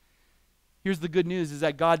honest, here's the good news, is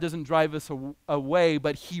that God doesn't drive us away,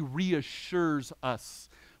 but he reassures us.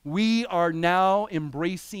 We are now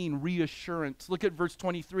embracing reassurance. Look at verse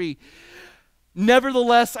 23.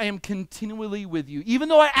 Nevertheless, I am continually with you. Even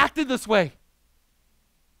though I acted this way,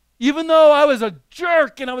 Even though I was a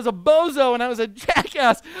jerk and I was a bozo and I was a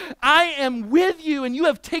jackass, I am with you and you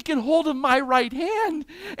have taken hold of my right hand.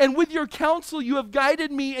 And with your counsel, you have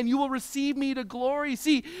guided me and you will receive me to glory.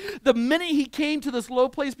 See, the minute he came to this low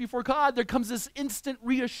place before God, there comes this instant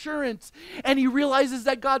reassurance. And he realizes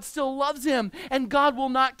that God still loves him and God will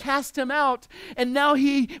not cast him out. And now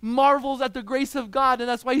he marvels at the grace of God. And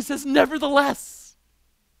that's why he says, nevertheless.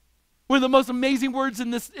 One of the most amazing words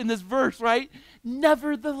in this verse, right?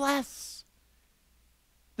 Nevertheless,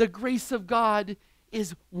 the grace of God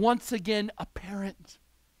is once again apparent.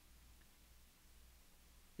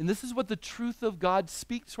 And this is what the truth of God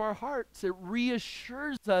speaks to our hearts. It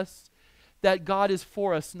reassures us that God is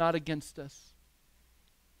for us, not against us.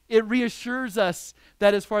 It reassures us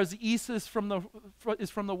that as far as the east is from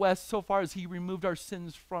the west, so far as he removed our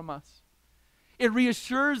sins from us. It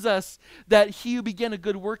reassures us that he who began a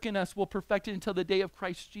good work in us will perfect it until the day of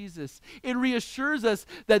Christ Jesus. It reassures us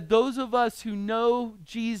that those of us who know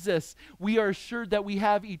Jesus, we are assured that we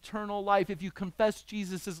have eternal life. If you confess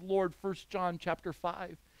Jesus as Lord, 1 John chapter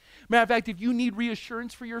 5. Matter of fact, if you need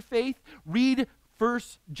reassurance for your faith, read 1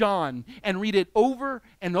 John and read it over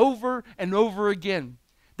and over and over again.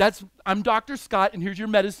 I'm Dr. Scott, and here's your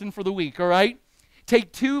medicine for the week, all right?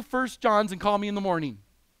 Take 2 1 Johns and call me in the morning.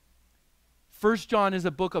 1 John is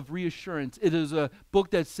a book of reassurance. It is a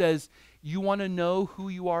book that says, you want to know who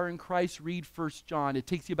you are in Christ? Read 1 John. It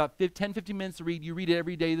takes you about 10, 15 minutes to read. You read it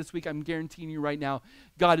every day this week. I'm guaranteeing you right now,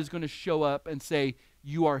 God is going to show up and say,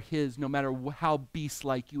 you are his, no matter how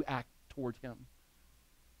beast-like you act toward him.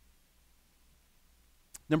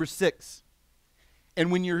 Number 6,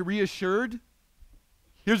 and when you're reassured,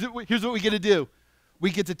 here's what we get to do.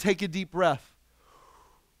 We get to take a deep breath.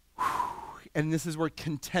 And this is where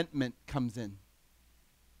contentment comes in.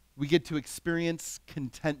 We get to experience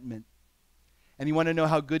contentment. And you want to know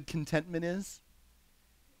how good contentment is?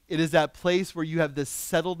 It is that place where you have this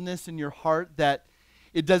settledness in your heart that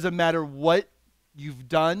it doesn't matter what you've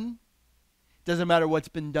done. It doesn't matter what's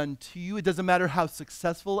been done to you. It doesn't matter how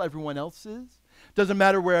successful everyone else is. It doesn't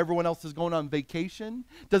matter where everyone else is going on vacation.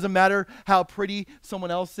 It doesn't matter how pretty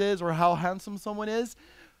someone else is or how handsome someone is.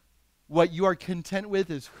 What you are content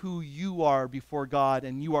with is who you are before God,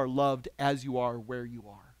 and you are loved as you are where you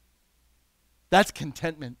are. That's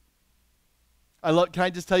contentment. Can I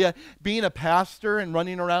just tell you, being a pastor and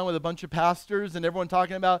running around with a bunch of pastors and everyone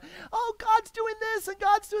talking about, oh, God's doing this and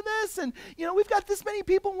God's doing this, and we've got this many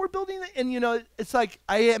people and we're building it, and it's like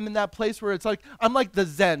I am in that place where it's like I'm like the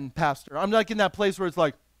Zen pastor. I'm like in that place where it's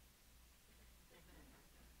like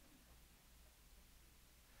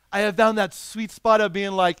I have found that sweet spot of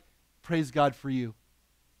being like, praise God for you.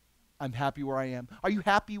 I'm happy where I am. Are you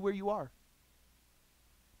happy where you are?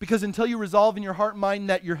 Because until you resolve in your heart and mind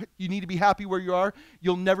that you need to be happy where you are,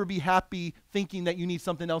 you'll never be happy thinking that you need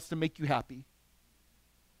something else to make you happy.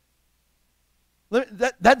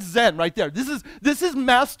 That's Zen right there. This is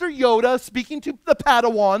Master Yoda speaking to the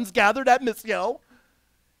Padawans gathered at Missio.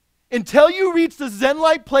 Until you reach the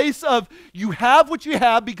Zen-like place of you have what you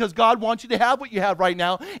have because God wants you to have what you have right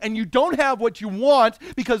now, and you don't have what you want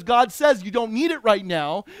because God says you don't need it right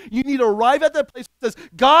now, you need to arrive at that place that says,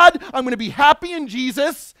 God, I'm going to be happy in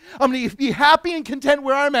Jesus. I'm going to be happy and content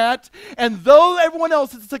where I'm at. And though everyone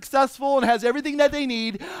else is successful and has everything that they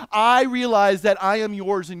need, I realize that I am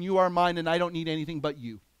yours and you are mine, and I don't need anything but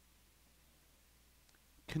you.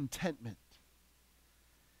 Contentment.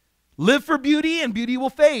 Live for beauty, and beauty will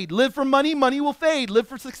fade. Live for money, money will fade. Live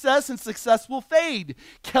for success, and success will fade.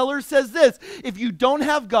 Keller says this, if you don't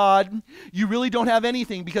have God, you really don't have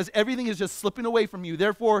anything because everything is just slipping away from you.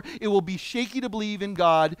 Therefore, it will be shaky to believe in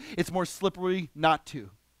God. It's more slippery not to.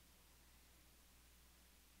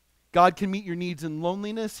 God can meet your needs in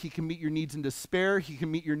loneliness. He can meet your needs in despair. He can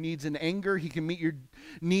meet your needs in anger. He can meet your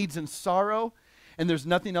needs in sorrow. And there's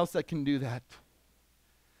nothing else that can do that.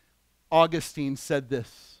 Augustine said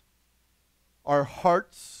this, our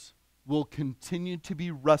hearts will continue to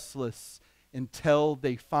be restless until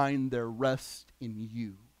they find their rest in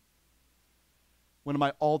you. One of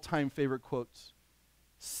my all-time favorite quotes,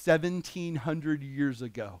 1,700 years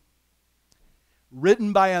ago,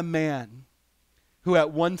 written by a man who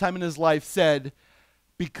at one time in his life said,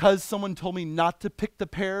 because someone told me not to pick the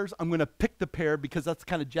pears, I'm going to pick the pear because that's the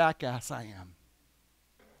kind of jackass I am.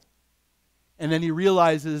 And then he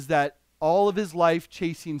realizes that all of his life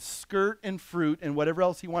chasing skirt and fruit and whatever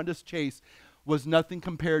else he wanted to chase was nothing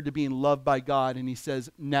compared to being loved by God. And he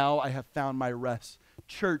says, now I have found my rest.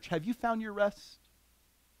 Church, have you found your rest?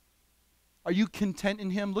 Are you content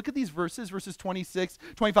in him? Look at these verses 25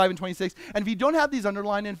 and 26. And if you don't have these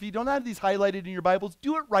underlined and if you don't have these highlighted in your Bibles,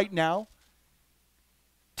 do it right now.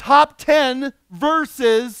 Top 10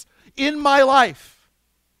 verses in my life?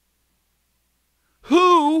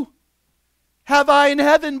 Who have I in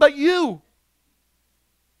heaven but you?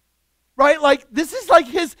 Right? Like, this is like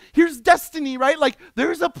here's destiny, right? Like,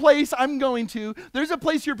 there's a place I'm going to. There's a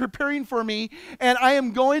place you're preparing for me. And I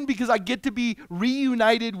am going because I get to be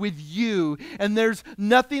reunited with you. And there's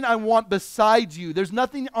nothing I want besides you. There's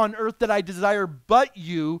nothing on earth that I desire but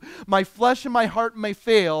you. My flesh and my heart may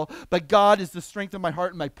fail, but God is the strength of my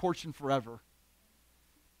heart and my portion forever.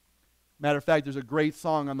 Matter of fact, there's a great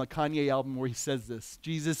song on the Kanye album where he says this: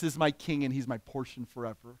 Jesus is my king and he's my portion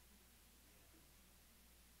forever.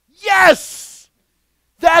 Yes!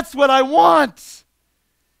 That's what I want.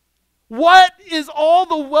 What is all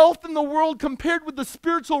the wealth in the world compared with the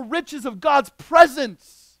spiritual riches of God's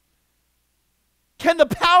presence? Can the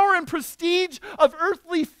power and prestige of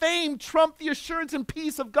earthly fame trump the assurance and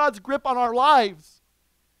peace of God's grip on our lives?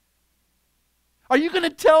 Are you going to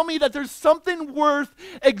tell me that there's something worth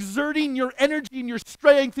exerting your energy and your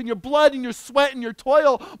strength and your blood and your sweat and your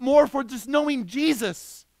toil more for just knowing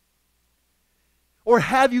Jesus? Or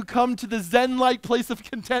have you come to the Zen-like place of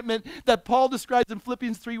contentment that Paul describes in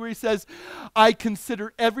Philippians 3, where he says, I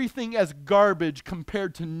consider everything as garbage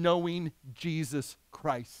compared to knowing Jesus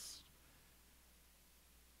Christ?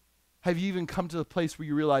 Have you even come to the place where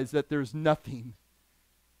you realize that there's nothing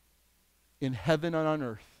in heaven and on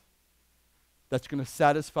earth that's going to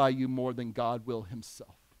satisfy you more than God will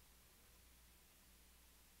himself?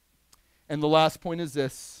 And the last point is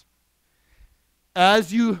this.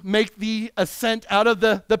 As you make the ascent out of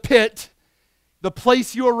the pit, the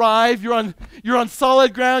place you arrive, you're on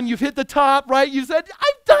solid ground, you've hit the top, right? You said,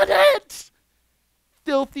 I've done it!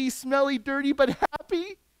 Filthy, smelly, dirty, but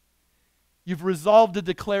happy. You've resolved to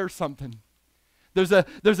declare something. There's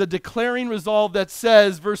a declaring resolve that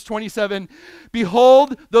says, verse 27,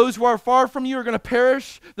 behold, those who are far from you are going to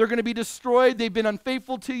perish. They're going to be destroyed. They've been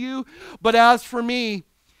unfaithful to you. But as for me,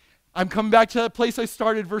 I'm coming back to that place I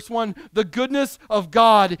started, verse 1. The nearness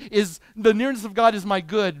of God is my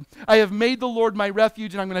good. I have made the Lord my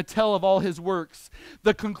refuge, and I'm going to tell of all his works.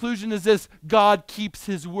 The conclusion is this: God keeps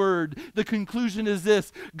his word. The conclusion is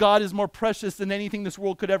this: God is more precious than anything this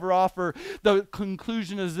world could ever offer. The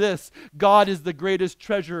conclusion is this: God is the greatest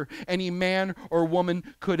treasure any man or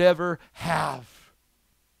woman could ever have.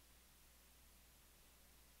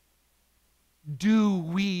 Do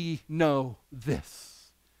we know this?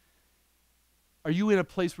 Are you in a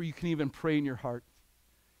place where you can even pray in your heart?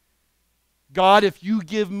 God, if you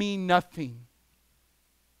give me nothing,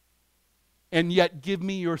 and yet give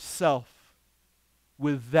me yourself,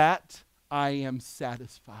 with that I am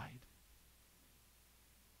satisfied.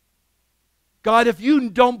 God, if you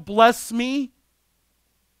don't bless me,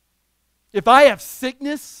 if I have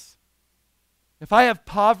sickness, if I have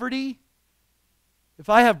poverty, if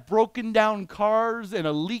I have broken down cars and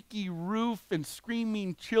a leaky roof and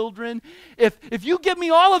screaming children, if you give me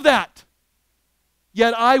all of that,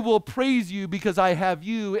 yet I will praise you because I have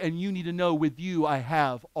you, and you need to know with you I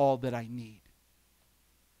have all that I need.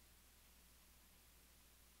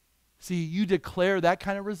 See, you declare that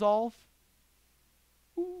kind of resolve,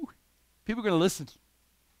 ooh, people are going to listen.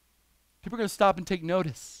 People are going to stop and take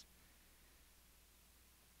notice.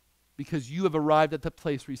 Because you have arrived at the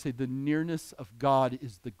place where you say, the nearness of God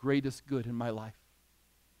is the greatest good in my life.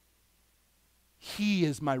 He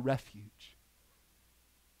is my refuge.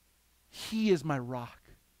 He is my rock.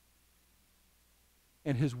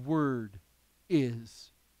 And his word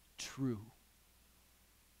is true.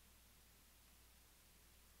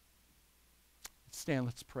 Stand,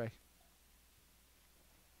 let's pray.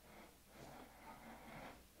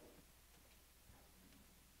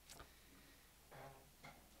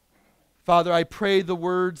 Father, I pray the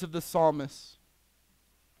words of the psalmist.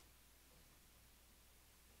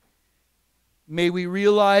 May we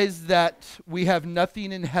realize that we have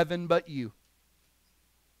nothing in heaven but you.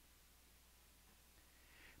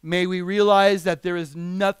 May we realize that there is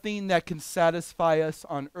nothing that can satisfy us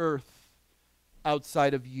on earth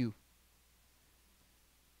outside of you.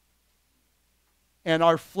 And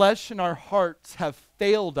our flesh and our hearts have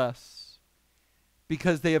failed us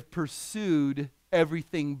because they have pursued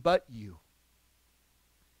everything but you.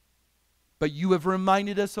 But you have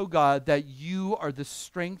reminded us, oh God, that you are the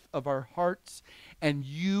strength of our hearts and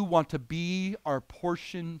you want to be our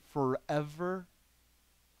portion forever.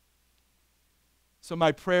 So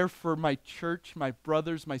my prayer for my church, my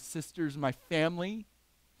brothers, my sisters, my family,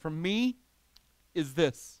 for me, is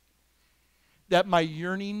this: that my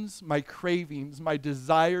yearnings, my cravings, my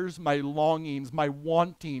desires, my longings, my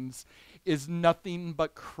wantings is nothing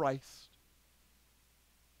but Christ.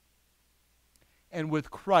 And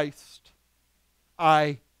with Christ,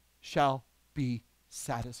 I shall be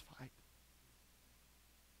satisfied.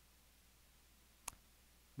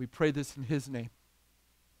 We pray this in his name.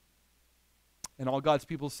 And all God's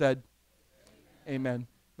people said, amen.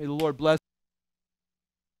 May the Lord bless.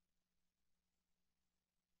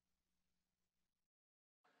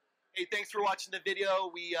 Hey, thanks for watching the video.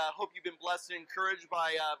 We hope you've been blessed and encouraged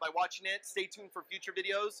by watching it. Stay tuned for future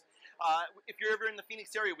videos. If you're ever in the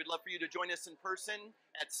Phoenix area, we'd love for you to join us in person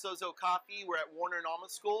at Sozo Coffee. We're at Warner and Alma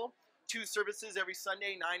School. 2 services every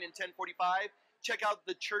Sunday, 9 and 10:45. Check out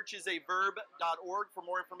thechurchisaverb.org for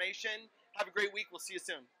more information. Have a great week. We'll see you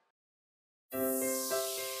soon.